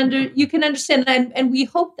you can understand, and we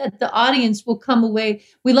hope that the audience will come away.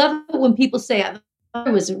 We love it when people say, "I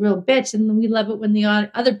was a real bitch," and then we love it when the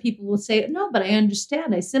other people will say, "No, but I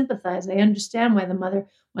understand. I sympathize. I understand why the mother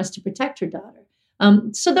wants to protect her daughter."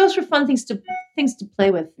 So those were fun things to play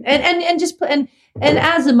with, and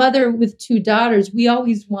as a mother with two daughters, we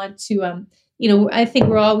always want to, I think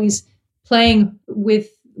we're always playing with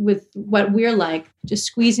what we're like, just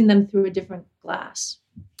squeezing them through a different glass,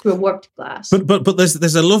 through a warped glass. But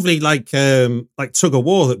there's a lovely like tug of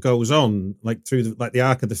war that goes on like through the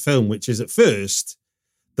arc of the film, which is at first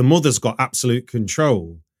the mother's got absolute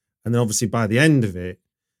control, and then obviously by the end of it,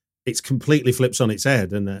 it's completely flips on its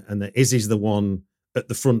head, and that Izzy's the one at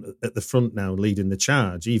the front now leading the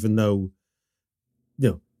charge, even though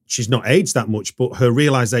she's not aged that much, but her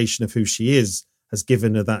realization of who she is has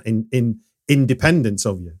given her that independence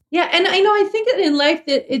of you. Yeah, and I think that in life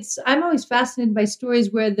that I'm always fascinated by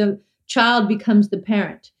stories where the child becomes the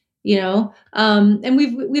parent, and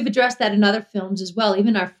we've addressed that in other films as well.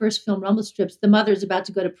 Even our first film, Rumble Strips, the mother is about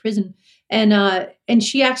to go to prison, and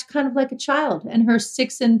she acts kind of like a child, and her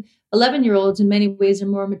 6 and 11-year-olds in many ways are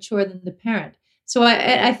more mature than the parent. So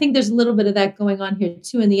I think there's a little bit of that going on here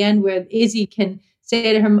too in the end, where Izzy can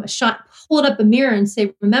say to her, hold up a mirror and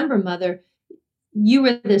say, "Remember, mother, you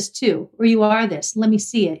were this too, or you are this. Let me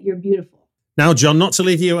see it. You're beautiful." Now, John, not to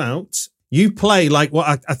leave you out, you play like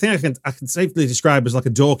what I think I can safely describe as like a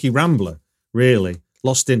dorky rambler, really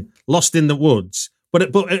lost in the woods.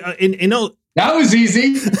 But in all, that was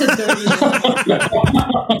easy.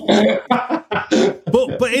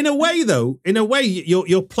 but in a way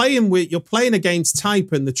you're playing against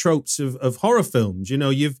type and the tropes of horror films.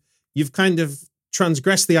 You've kind of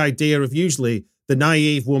transgressed the idea of usually the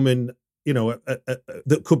naive woman,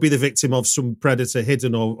 that could be the victim of some predator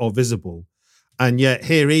hidden or visible. And yet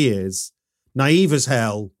here he is, naive as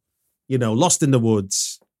hell, lost in the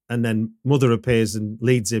woods. And then mother appears and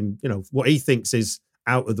leads him, what he thinks is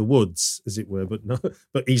out of the woods, as it were,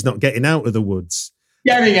 but he's not getting out of the woods.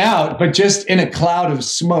 Getting out, but just in a cloud of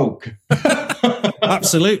smoke.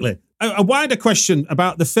 Absolutely. A wider question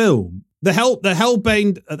about the film, the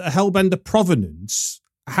Hellbender provenance.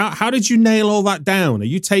 How did you nail all that down? Are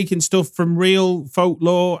you taking stuff from real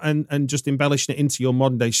folklore and just embellishing it into your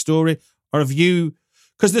modern day story? Or have you,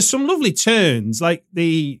 because there's some lovely turns, like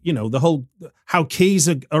the whole, how keys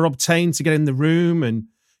are obtained to get in the room, and,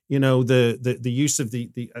 the use of the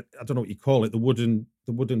I don't know what you call it, the wooden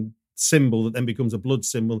symbol that then becomes a blood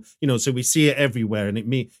symbol, so we see it everywhere, and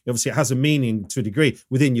obviously it has a meaning to a degree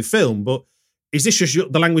within your film, but is this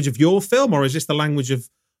just the language of your film, or is this the language of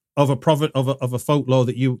a folklore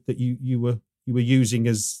that you were using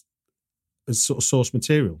as sort of source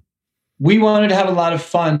material? we wanted to have a lot of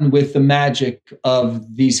fun with the magic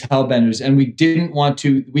of these hellbenders, and we didn't want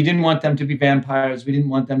them to be vampires. We didn't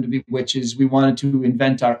want them to be witches. We wanted to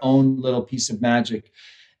invent our own little piece of magic,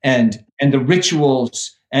 and the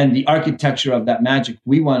rituals and the architecture of that magic.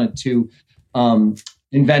 We wanted to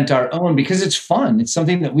invent our own because it's fun. It's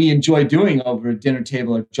something that we enjoy doing over a dinner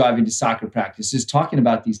table or driving to soccer practice, is talking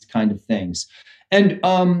about these kind of things. And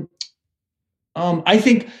I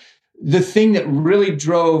think the thing that really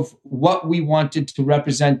drove what we wanted to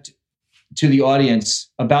represent to the audience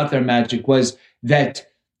about their magic was that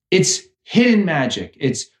it's hidden magic.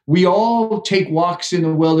 We all take walks in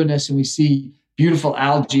the wilderness and we see beautiful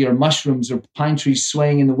algae or mushrooms or pine trees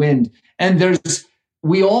swaying in the wind. And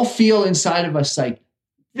we all feel inside of us like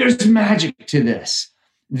there's magic to this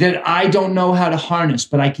that I don't know how to harness,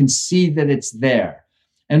 but I can see that it's there.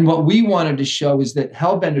 And what we wanted to show is that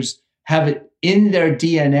hellbenders have it in their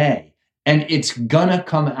DNA. And it's gonna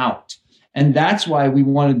come out. And that's why we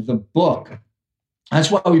wanted the book.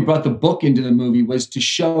 That's why we brought the book into the movie, was to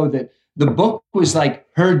show that the book was like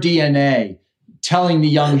her DNA telling the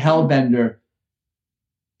young hellbender,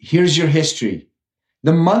 here's your history.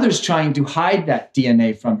 The mother's trying to hide that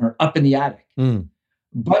DNA from her up in the attic.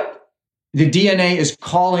 But the DNA is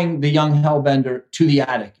calling the young hellbender to the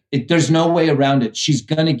attic. There's no way around it. She's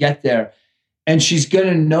gonna get there. And she's going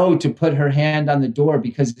to know to put her hand on the door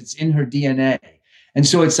because it's in her DNA. And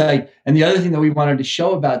so it's like, and the other thing that we wanted to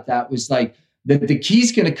show about that was like that the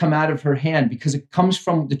key's going to come out of her hand because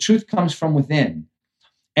the truth comes from within.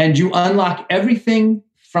 And you unlock everything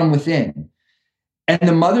from within. And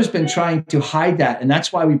the mother's been trying to hide that. And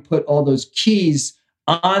that's why we put all those keys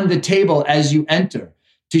on the table as you enter,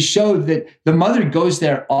 to show that the mother goes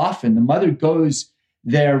there often. The mother goes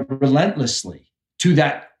there relentlessly to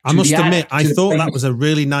that. I must admit, I thought that was a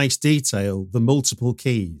really nice detail, the multiple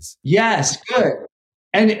keys. Yes, good.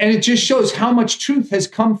 And it just shows how much truth has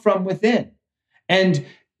come from within. And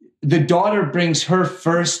the daughter brings her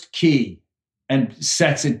first key and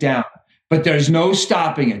sets it down. But there's no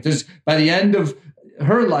stopping it. By the end of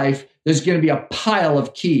her life, there's going to be a pile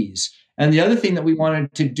of keys. And the other thing that we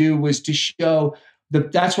wanted to do was to show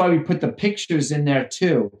that's why we put the pictures in there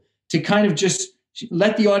too, to kind of just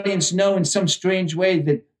let the audience know in some strange way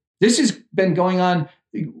that this has been going on.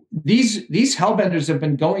 These hellbenders have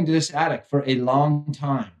been going to this attic for a long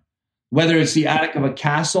time, whether it's the attic of a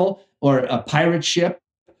castle or a pirate ship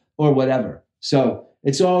or whatever. So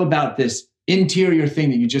it's all about this interior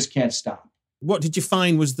thing that you just can't stop. What did you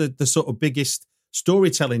find was the sort of biggest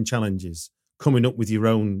storytelling challenges coming up with your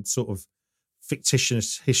own sort of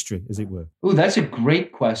fictitious history, as it were? Oh, that's a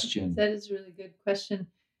great question. That is a really good question.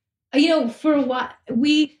 For what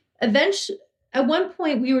we eventually, at one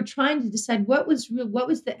point, we were trying to decide what was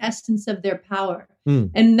the essence of their power.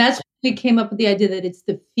 And that's when we came up with the idea that it's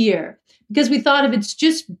the fear. Because we thought if it's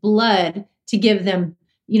just blood to give them,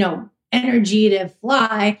 energy to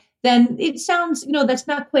fly, then it sounds, that's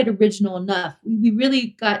not quite original enough. We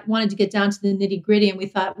really wanted to get down to the nitty gritty, and we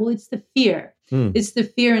thought, well, it's the fear. It's the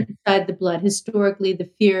fear inside the blood. Historically, the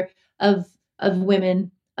fear of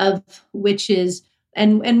women, of witches.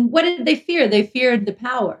 And what did they fear? They feared the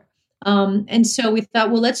power. And so we thought,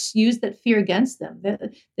 well, let's use that fear against them.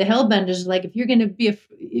 The hellbenders are like, if you're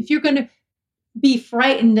going to be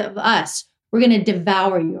frightened of us, we're going to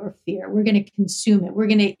devour your fear. We're going to consume it. We're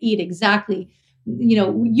going to eat exactly.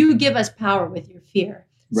 You give us power with your fear,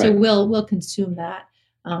 right. So we'll consume that.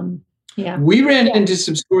 We ran into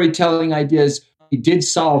some storytelling ideas. We did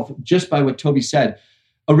solve just by what Toby said.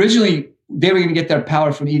 Originally, they were going to get their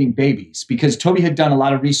power from eating babies because Toby had done a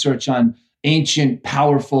lot of research on ancient,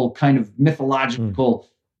 powerful, kind of mythological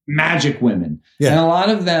magic women. Yeah. And a lot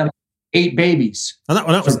of them ate babies. And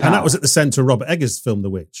that was at the center of Robert Eggers' film, The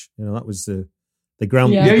Witch. That was they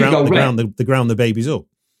ground the babies up.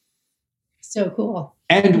 So cool.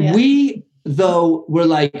 And we, though, were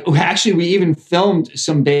like, actually, we even filmed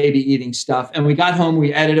some baby eating stuff. And we got home,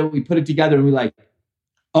 we edited it, we put it together, and we like,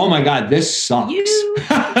 oh my God, this sucks.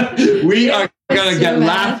 We are going to get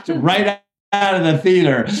laughed right out of the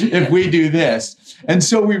theater if we do this. And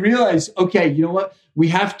so we realized, okay, you know what? We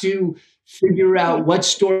have to figure out what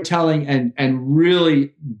storytelling and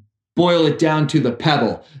really boil it down to the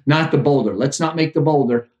pebble, not the boulder. Let's not make the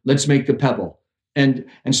boulder. Let's make the pebble. And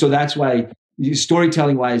so that's why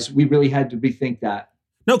storytelling wise, we really had to rethink that.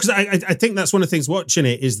 No, because I think that's one of the things watching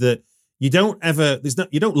it is that you don't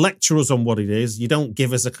lecture us on what it is. You don't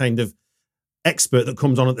give us a kind of expert that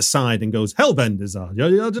comes on at the side and goes, hellbenders are,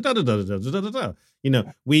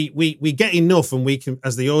 we get enough, and we can,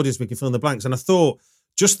 as the audience, we can fill in the blanks. And I thought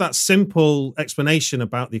just that simple explanation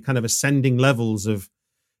about the kind of ascending levels of,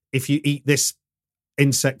 if you eat this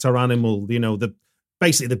insect or animal,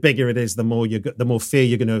 basically the bigger it is, the more fear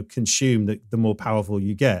you're going to consume, the more powerful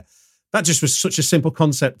you get. That just was such a simple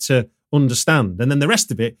concept to understand. And then the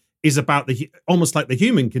rest of it is about almost like the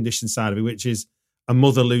human condition side of it, which is a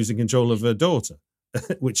mother losing control of her daughter,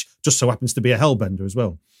 which just so happens to be a hellbender as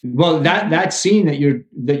well. Well, that scene that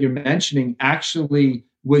you're mentioning actually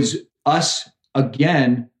was us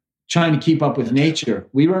again trying to keep up with nature.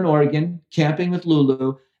 We were in Oregon camping with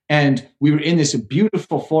Lulu, and we were in this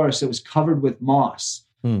beautiful forest that was covered with moss.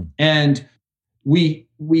 And we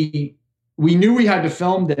knew we had to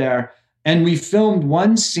film there, and we filmed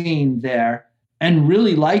one scene there and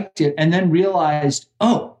really liked it, and then realized,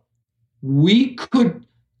 we could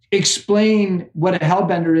explain what a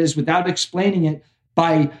hellbender is without explaining it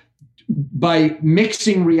by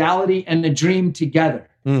mixing reality and a dream together.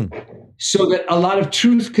 So that a lot of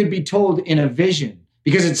truth could be told in a vision,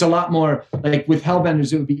 because it's a lot more like with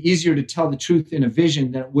hellbenders, it would be easier to tell the truth in a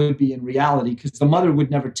vision than it would be in reality, because the mother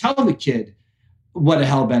would never tell the kid what a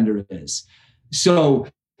hellbender is. So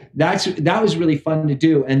that was really fun to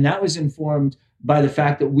do. And that was informed by the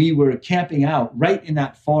fact that we were camping out right in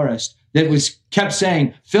that forest that kept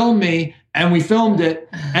saying, film me. And we filmed it.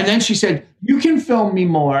 And then she said, you can film me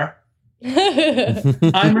more. I'm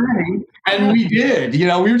ready. And we did.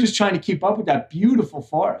 We were just trying to keep up with that beautiful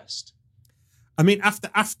forest. I mean, after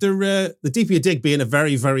The Deeper You Dig being a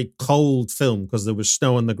very, very cold film because there was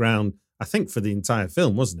snow on the ground, I think for the entire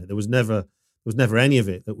film, wasn't it? There was never any of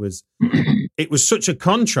it that was. It was such a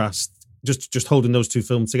contrast just holding those two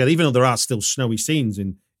films together, even though there are still snowy scenes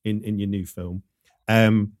in your new film,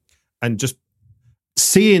 and just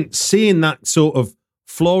seeing that sort of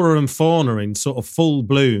flora and fauna in sort of full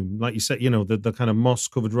bloom, like you said, the kind of moss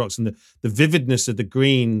covered rocks and the vividness of the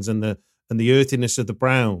greens and the earthiness of the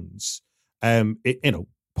browns,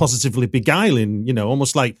 positively beguiling,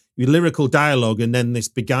 almost like your lyrical dialogue and then this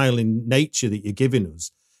beguiling nature that you're giving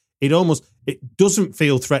us. It doesn't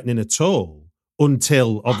feel threatening at all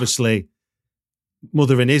until obviously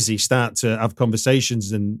Mother and Izzy start to have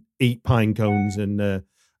conversations and eat pine cones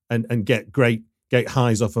and get great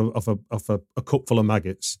highs off a cup full of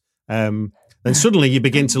maggots. Then suddenly you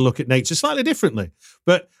begin to look at nature slightly differently.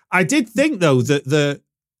 But I did think, though, that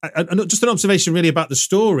just an observation really about the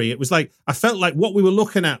story. It was like, I felt like what we were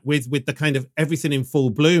looking at with the kind of everything in full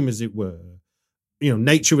bloom, as it were,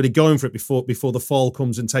 nature really going for it before the fall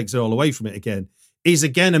comes and takes it all away from it again, is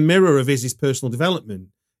again a mirror of Izzy's personal development,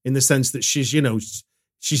 in the sense that she's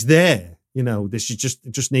there. She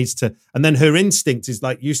just needs to, and then her instinct is,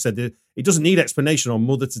 like you said, it doesn't need explanation or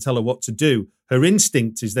mother to tell her what to do. Her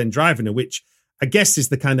instinct is then driving her, which I guess is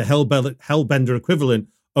the kind of hellbender equivalent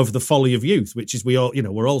of the folly of youth, which is we're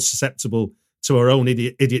all susceptible to our own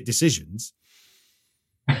idiot decisions.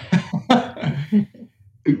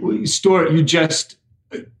 Stuart, you just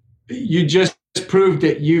proved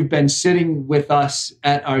that you've been sitting with us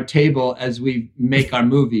at our table as we make our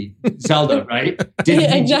movie, Zelda, right? Did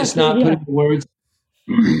you just not put in the words?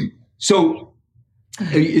 So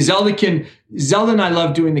Zelda and I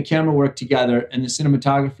love doing the camera work together and the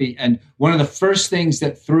cinematography. And one of the first things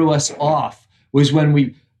that threw us off was when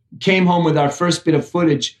we came home with our first bit of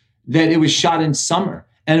footage that it was shot in summer.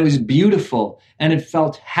 And it was beautiful, and it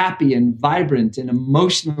felt happy and vibrant and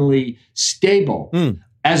emotionally stable,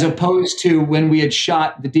 as opposed to when we had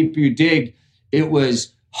shot The Deeper You Dig, it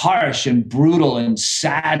was harsh and brutal and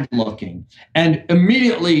sad looking. And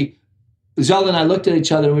immediately, Zelda and I looked at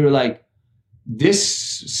each other and we were like,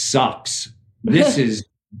 this sucks. This is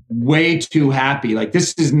way too happy. Like,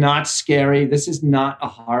 this is not scary. This is not a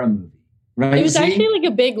horror movie. Right? It was actually like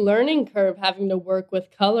a big learning curve having to work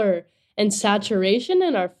with color and saturation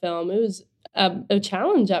in our film. It was a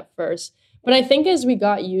challenge at first. But I think as we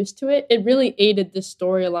got used to it, it really aided the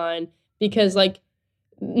storyline, because like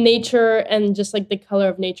nature and just like the color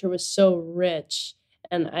of nature was so rich.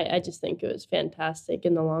 And I just think it was fantastic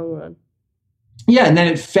in the long run. Yeah, and then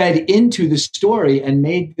it fed into the story and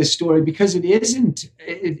made the story, because this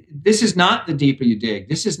is not The Deeper You Dig.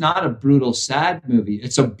 This is not a brutal, sad movie.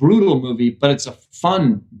 It's a brutal movie, but it's a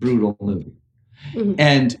fun, brutal movie. Mm-hmm.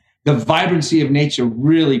 And the vibrancy of nature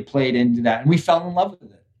really played into that, and we fell in love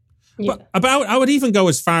with it. Yeah. But I would even go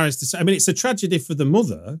as far as to say, I mean, it's a tragedy for the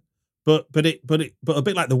mother, but a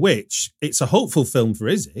bit like The Witch, it's a hopeful film for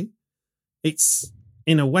Izzy. It's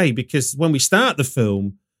in a way, because when we start the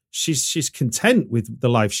film, she's content with the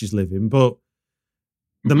life she's living, but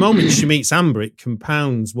the moment she meets Amber, it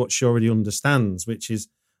compounds what she already understands, which is,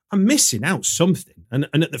 I'm missing out something. And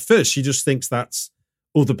at the first, she just thinks that's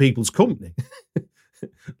other people's company.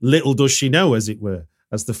 Little does she know, as it were,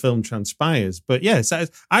 as the film transpires. But yes, there's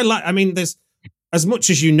as much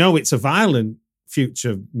as it's a violent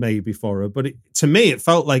future maybe for her, but to me, it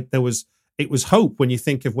felt like it was hope when you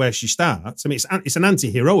think of where she starts. I mean, it's an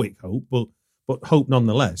anti-heroic hope, but hope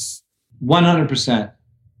nonetheless. 100%.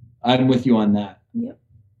 I'm with you on that. Yep.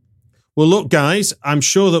 Well, look, guys, I'm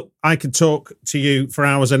sure that I could talk to you for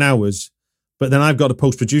hours and hours, but then I've got to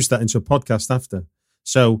post-produce that into a podcast after.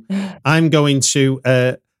 So I'm going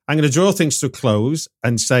to draw things to a close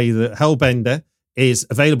and say that Hellbender is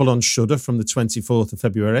available on Shudder from the 24th of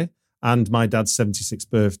February and my dad's 76th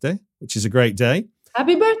birthday, which is a great day.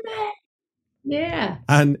 Happy birthday! Yeah.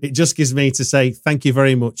 And it just gives me to say thank you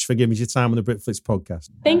very much for giving me your time on the Britflix podcast.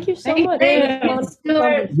 Thank you so much.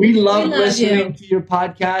 We love listening to your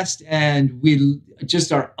podcast, and we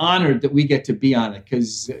just are honored that we get to be on it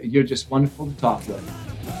because you're just wonderful to talk with.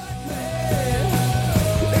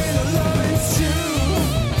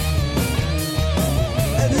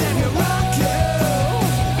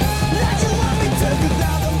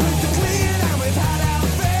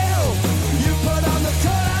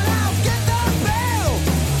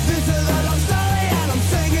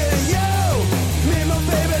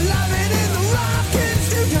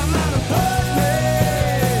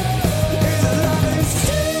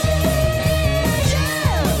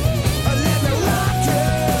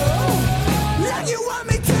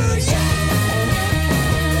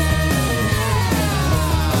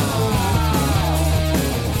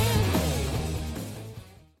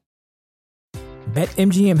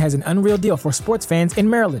 BetMGM has an unreal deal for sports fans in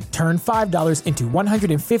Maryland. Turn $5 into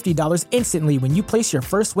 $150 instantly when you place your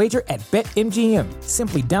first wager at BetMGM.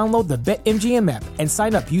 Simply download the BetMGM app and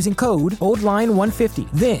sign up using code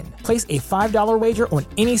OldLine150. Then, place a $5 wager on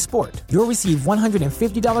any sport. You'll receive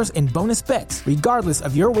 $150 in bonus bets, regardless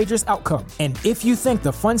of your wager's outcome. And if you think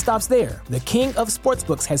the fun stops there, the king of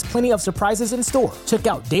sportsbooks has plenty of surprises in store. Check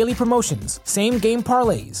out daily promotions, same-game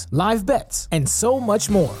parlays, live bets, and so much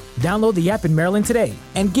more. Download the app in Maryland today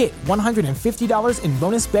and get $150 in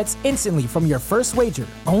bonus bets instantly from your first wager.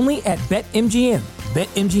 Only at BetMGM.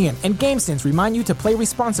 BetMGM and GameSense remind you to play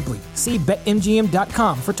responsibly. See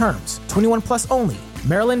BetMGM.com for terms. 21 plus only.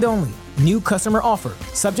 Maryland only. New customer offer.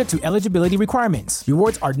 Subject to eligibility requirements.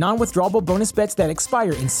 Rewards are non-withdrawable bonus bets that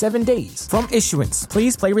expire in 7 days. From issuance,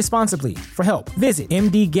 please play responsibly. For help, visit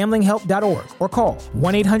mdgamblinghelp.org or call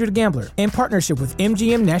 1-800-GAMBLER in partnership with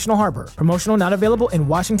MGM National Harbor. Promotional not available in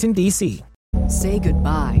Washington, D.C. Say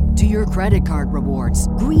goodbye to your credit card rewards.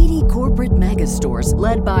 Greedy corporate mega stores,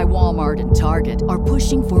 led by Walmart and Target, are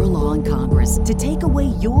pushing for a law in Congress to take away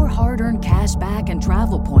your hard-earned cash back and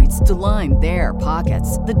travel points to line their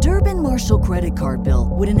pockets. The Durbin-Marshall credit card bill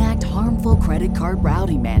would enact harmful credit card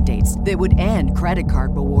routing mandates that would end credit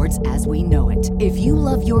card rewards as we know it. If you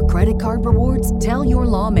love your credit card rewards, tell your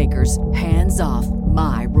lawmakers, hands off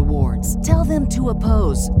my rewards. Tell them to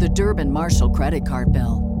oppose the Durbin-Marshall credit card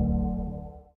bill.